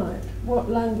described, what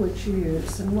language you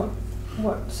use, and what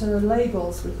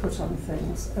labels we put on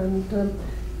things. And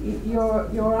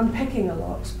you're unpicking a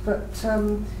lot, but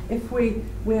if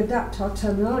we adapt our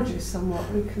terminology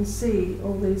somewhat, we can see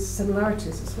all these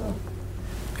similarities as well.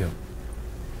 Yeah.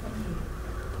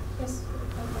 Yes.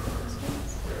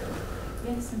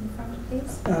 Yes, in the front,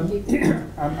 please.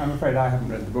 I'm afraid I haven't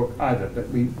read the book either, but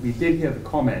we did hear the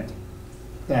comment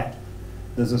that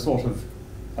there's a sort of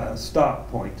start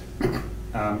point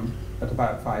at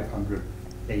about 500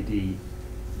 AD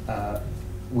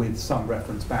with some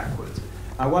reference backwards.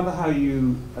 I wonder how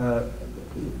you,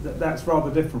 that's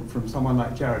rather different from someone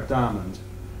like Jared Diamond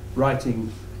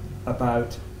writing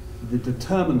about the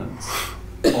determinants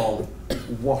of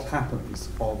what happens,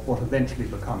 of what eventually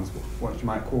becomes what you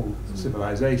might call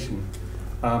civilization,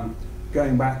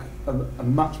 going back a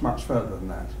much further than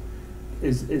that.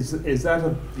 Is that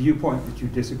a viewpoint that you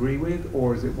disagree with,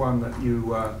 or is it one that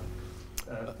you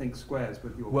think squares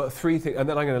with your... Well, three things, and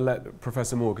then I'm going to let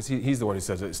Professor Moore, because he's the one who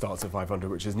says it starts at 500,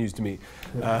 which is news to me.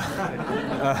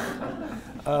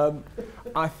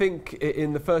 I think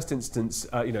in the first instance,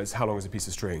 you know, it's how long is a piece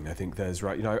of string. I think there's,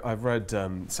 right, you know, I've read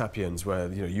 *Sapiens*,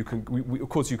 where, you know, you can, of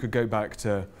course you could go back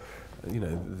to, you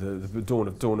know, the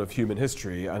dawn of human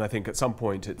history, and I think at some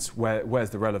point it's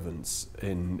where's the relevance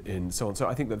in so on. So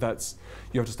I think that's,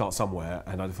 you have to start somewhere,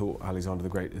 and I thought Alexander the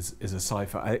Great is a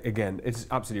cipher. Again, it's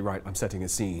absolutely right, I'm setting a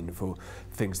scene for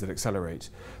things that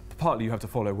accelerate. Partly you have to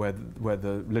follow where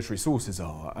the literary sources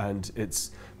are, and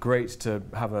it's great to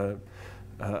have a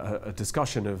a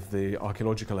discussion of the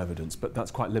archaeological evidence, but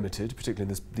that's quite limited,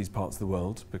 particularly in these parts of the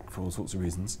world, for all sorts of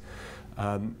reasons.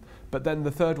 But then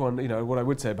the third one, you know, what I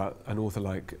would say about an author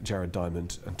like Jared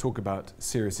Diamond and talk about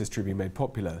serious history being made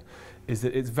popular is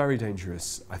that it's very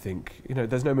dangerous, I think. You know,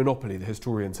 there's no monopoly the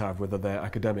historians have, whether they're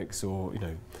academics or, you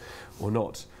know, or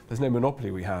not. There's no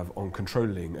monopoly we have on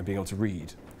controlling and being able to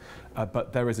read.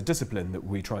 But there is a discipline that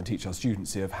we try and teach our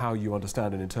students here of how you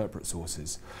understand and interpret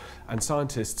sources. And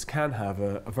scientists can have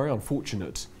a very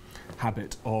unfortunate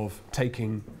habit of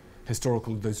taking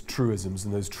historical, those truisms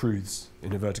and those truths,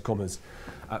 in inverted commas,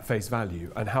 at face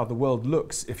value, and how the world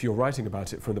looks if you're writing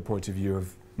about it from the point of view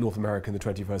of North America in the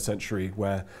 21st century,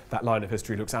 where that line of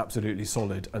history looks absolutely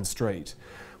solid and straight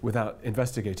without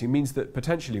investigating, means that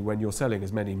potentially when you're selling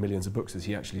as many millions of books as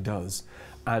he actually does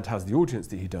and has the audience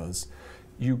that he does,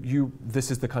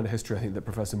 this is the kind of history I think that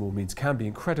Professor Moore means can be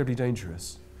incredibly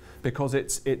dangerous, because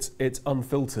it's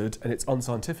unfiltered and it's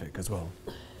unscientific as well.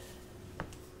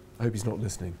 I hope he's not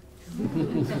listening.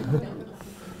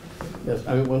 Yes,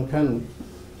 I mean, one can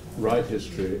write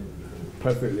history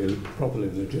perfectly, properly,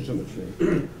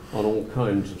 legitimately on all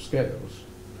kinds of scales.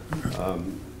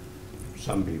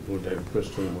 Some people, David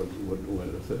Christian,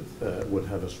 would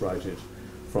have us write it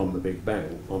from the Big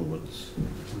Bang onwards,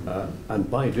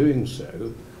 and by doing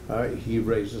so, he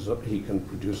can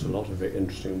produce a lot of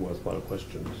interesting, worthwhile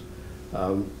questions.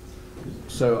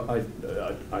 So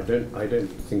I don't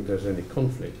think there's any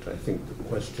conflict. I think the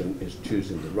question is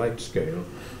choosing the right scale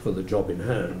for the job in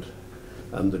hand,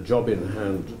 and the job in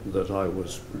hand that I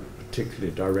was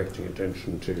particularly directing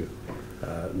attention to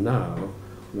now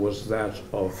was that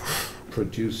of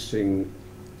producing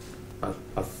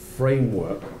a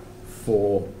framework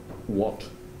for what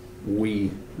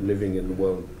we living in the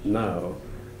world now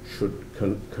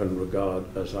can regard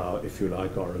as our, if you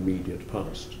like, our immediate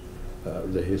past.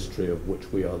 The history of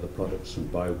which we are the products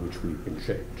and by which we've been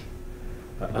shaped.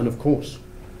 And of course,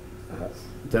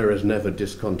 there is never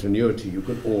discontinuity. You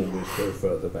can always go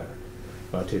further back.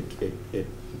 But it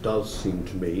does seem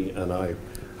to me, and I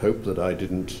hope that I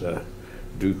didn't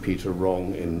do Peter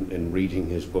wrong in reading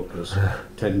his book as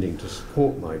tending to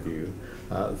support my view,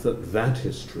 that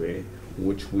history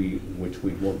which we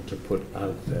want to put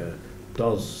out there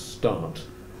does start,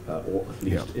 or at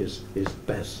least is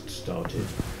best started,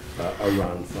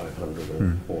 around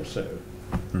 500 or so.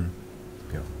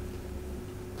 Yeah.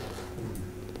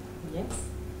 Yes.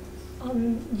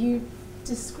 You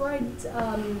described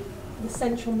the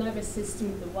central nervous system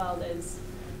of the world as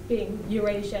being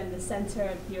Eurasia and the centre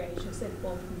of Eurasia, so the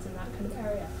Balkans and that kind of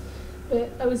area.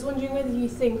 But I was wondering whether you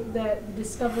think that the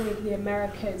discovery of the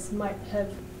Americas might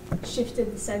have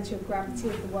shifted the centre of gravity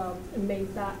of the world and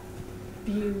made that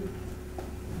view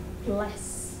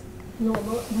less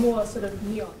normal, more sort of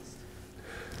nuanced.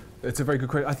 It's a very good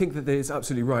question. I think that it's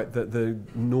absolutely right that the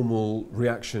normal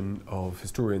reaction of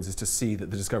historians is to see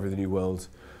that the discovery of the New World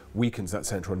weakens that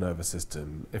central nervous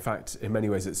system. In fact, in many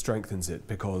ways it strengthens it,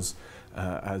 because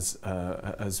as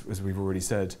we've already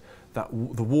said, that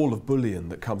the wall of bullion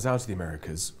that comes out of the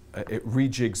Americas, it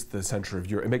rejigs the centre of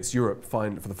Europe. It makes Europe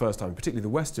find, for the first time, particularly the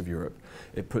west of Europe,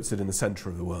 it puts it in the centre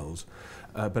of the world.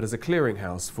 But as a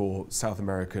clearinghouse for South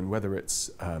American, whether it's,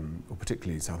 or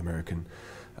particularly South American,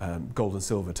 gold and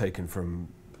silver taken from,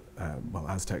 well,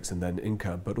 Aztecs and then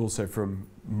Inca, but also from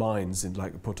mines in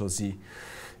like Potosi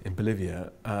in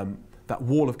Bolivia, that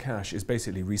wall of cash is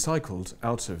basically recycled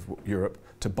out of Europe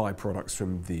to buy products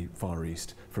from the Far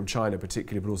East, from China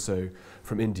particularly, but also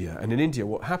from India. And in India,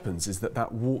 what happens is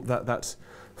that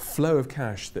flow of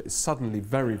cash that is suddenly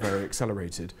very, very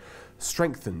accelerated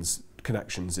strengthens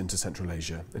connections into Central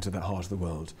Asia, into the heart of the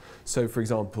world. So, for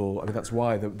example, I mean, that's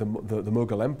why the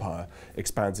Mughal Empire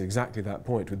expands at exactly that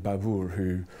point with Babur,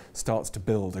 who starts to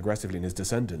build aggressively in his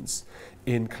descendants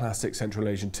in classic Central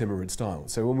Asian Timurid style.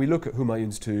 So when we look at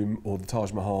Humayun's tomb or the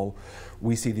Taj Mahal,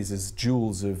 we see these as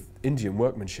jewels of Indian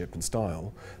workmanship and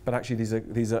style, but actually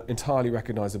these are entirely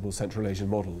recognizable Central Asian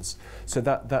models. So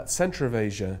that centre of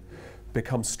Asia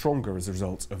becomes stronger as a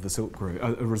result of the Silk Road,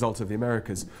 a result of the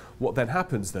Americas. What then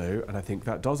happens, though, and I think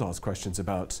that does ask questions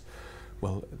about,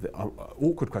 well,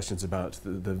 awkward questions about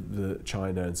the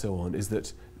China and so on, is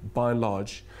that by and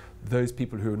large, those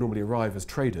people who normally arrive as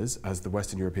traders, as the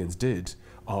Western Europeans did,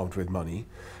 armed with money,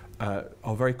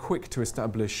 are very quick to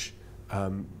establish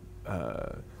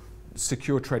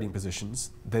secure trading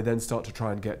positions. They then start to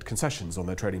try and get concessions on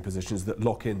their trading positions that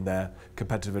lock in their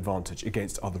competitive advantage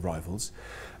against other rivals.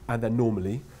 And then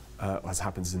normally, as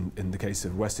happens in the case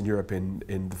of Western Europe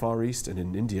in the Far East and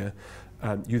in India,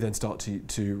 you then start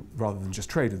to, rather than just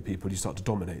trade with people, you start to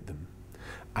dominate them.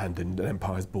 and an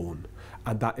empire is born.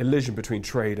 And that elision between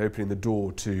trade opening the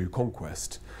door to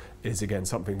conquest is again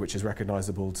something which is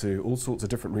recognisable to all sorts of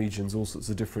different regions, all sorts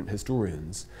of different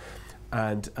historians.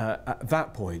 And at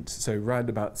that point, so round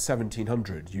about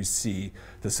 1700, you see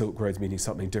the Silk Roads meaning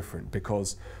something different,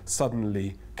 because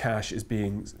suddenly cash is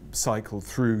being cycled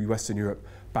through Western Europe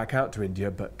back out to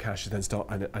India, but cash then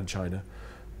and China,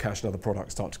 cash and other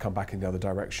products start to come back in the other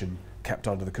direction, kept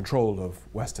under the control of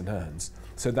Western hands.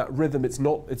 So that rhythm,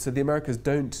 so the Americas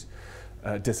don't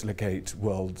dislocate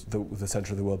the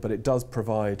centre of the world, but it does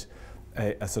provide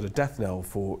a sort of death knell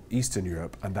for Eastern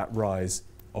Europe and that rise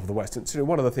of the West. And so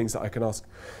one of the things that I can ask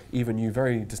even you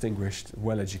very distinguished,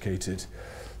 well-educated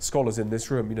scholars in this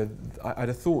room, I'd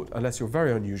have thought, unless you're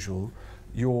very unusual,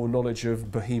 your knowledge of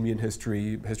Bohemian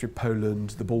history of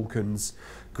Poland, the Balkans,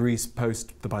 Greece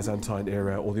post the Byzantine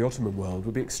era, or the Ottoman world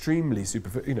would be extremely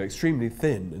extremely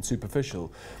thin and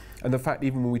superficial. And the fact,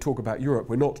 even when we talk about Europe,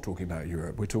 we're not talking about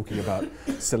Europe. We're talking about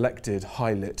selected,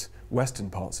 high-lit Western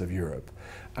parts of Europe.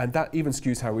 And that even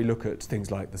skews how we look at things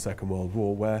like the Second World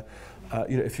War, where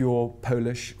if you're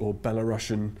Polish or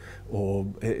Belarusian or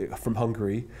from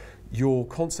Hungary, your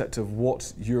concept of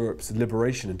what Europe's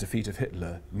liberation and defeat of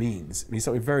Hitler means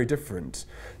something very different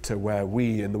to where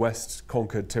we in the West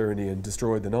conquered tyranny and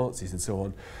destroyed the Nazis and so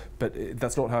on. But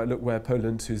that's not how it looked where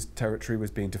Poland, whose territory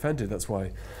was being defended. That's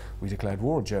why we declared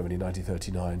war on Germany in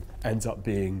 1939, ends up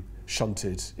being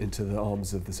shunted into the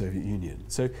arms of the Soviet Union.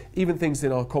 So even things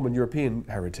in our common European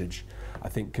heritage, I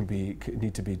think,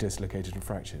 need to be dislocated and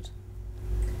fractured.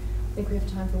 I think we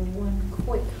have time for one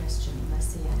quick question. I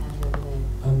see a hand over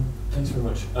there. Thanks very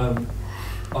much.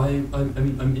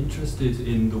 I'm interested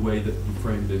in the way that you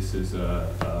frame this as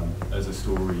a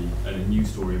story and a new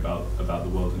story about the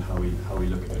world and how we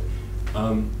look at it.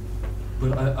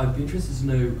 But I'd be interested to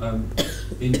know,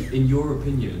 in your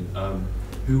opinion,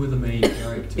 who are the main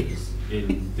characters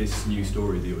in this new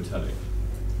story that you're telling?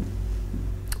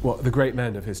 What, the great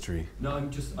men of history? No, I'm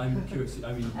curious.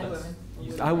 I mean,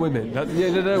 and women.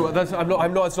 It's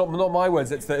not my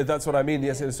words. That's what I mean.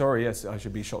 Yes, sorry. Yes, I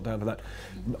should be shot down for that.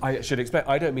 I should expect.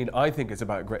 I don't mean I think it's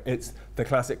about great. It's the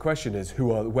classic question is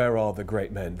where are the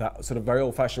great men? That sort of very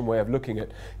old-fashioned way of looking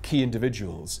at key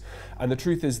individuals. And the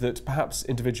truth is that perhaps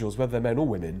individuals, whether they're men or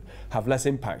women, have less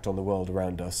impact on the world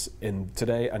around us in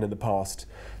today and in the past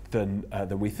than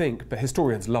we think. But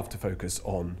historians love to focus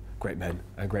on great men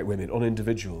and great women, on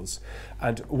individuals.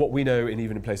 And what we know,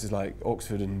 even in places like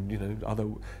Oxford and other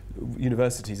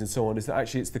universities and so on, is that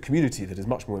actually it's the community that is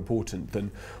much more important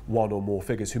than one or more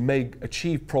figures who may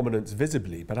achieve prominence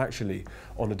visibly, but actually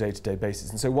on a day-to-day basis.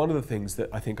 And so one of the things that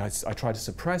I think I try to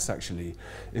suppress actually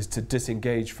is to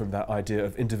disengage from that idea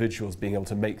of individuals being able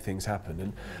to make things happen.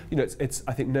 And it's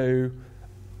I think no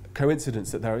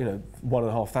coincidence that there are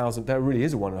 1,500. There really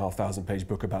is a 1,500 page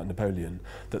book about Napoleon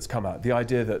that's come out. The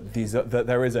idea that that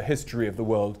there is a history of the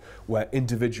world where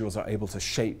individuals are able to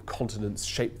shape continents,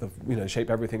 shape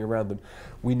everything around them.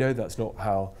 We know that's not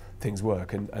how things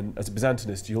work, and as a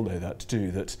Byzantinist, you'll know that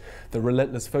too. That the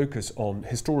relentless focus on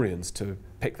historians to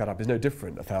pick that up is no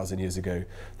different 1,000 years ago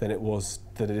than it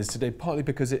is today. Partly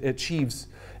because it achieves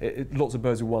lots of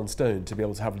birds with one stone to be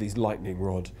able to have these lightning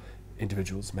rod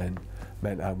individuals, men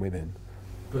and women.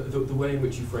 But the way in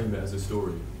which you frame it as a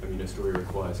story, a story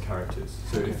requires characters.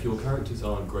 So if your characters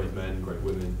aren't great men, great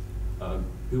women,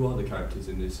 who are the characters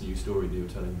in this new story that you're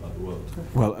telling about the world?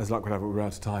 Well, as luck would have it, we're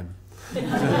out of time. we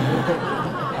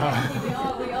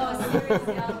are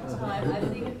seriously out of time. I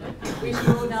think we should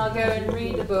all now go and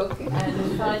read the book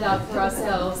and find out for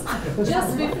ourselves.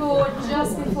 Just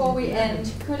before we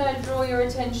end, could I draw your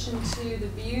attention to the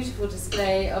beautiful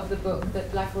display of the book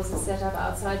that Blackwell's has set up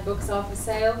outside Books Are for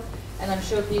Sale? And I'm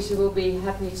sure Peter will be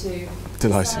happy to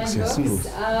sign books.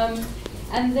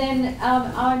 And then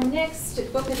our next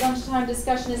Book at Lunchtime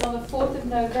discussion is on the 4th of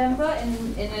November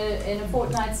in a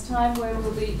fortnight's time, where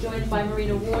we'll be joined by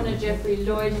Marina Warner, Jeffrey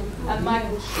Lloyd and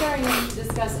Michael Sheringham to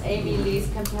discuss Amy Lee's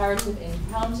Comparative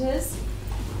Encounters.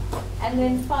 And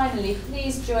then finally,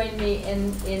 please join me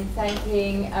in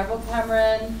thanking Averil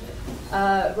Cameron,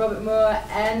 Robert Moore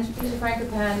and Peter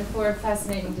Frankopan for a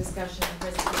fascinating discussion and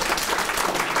presentation.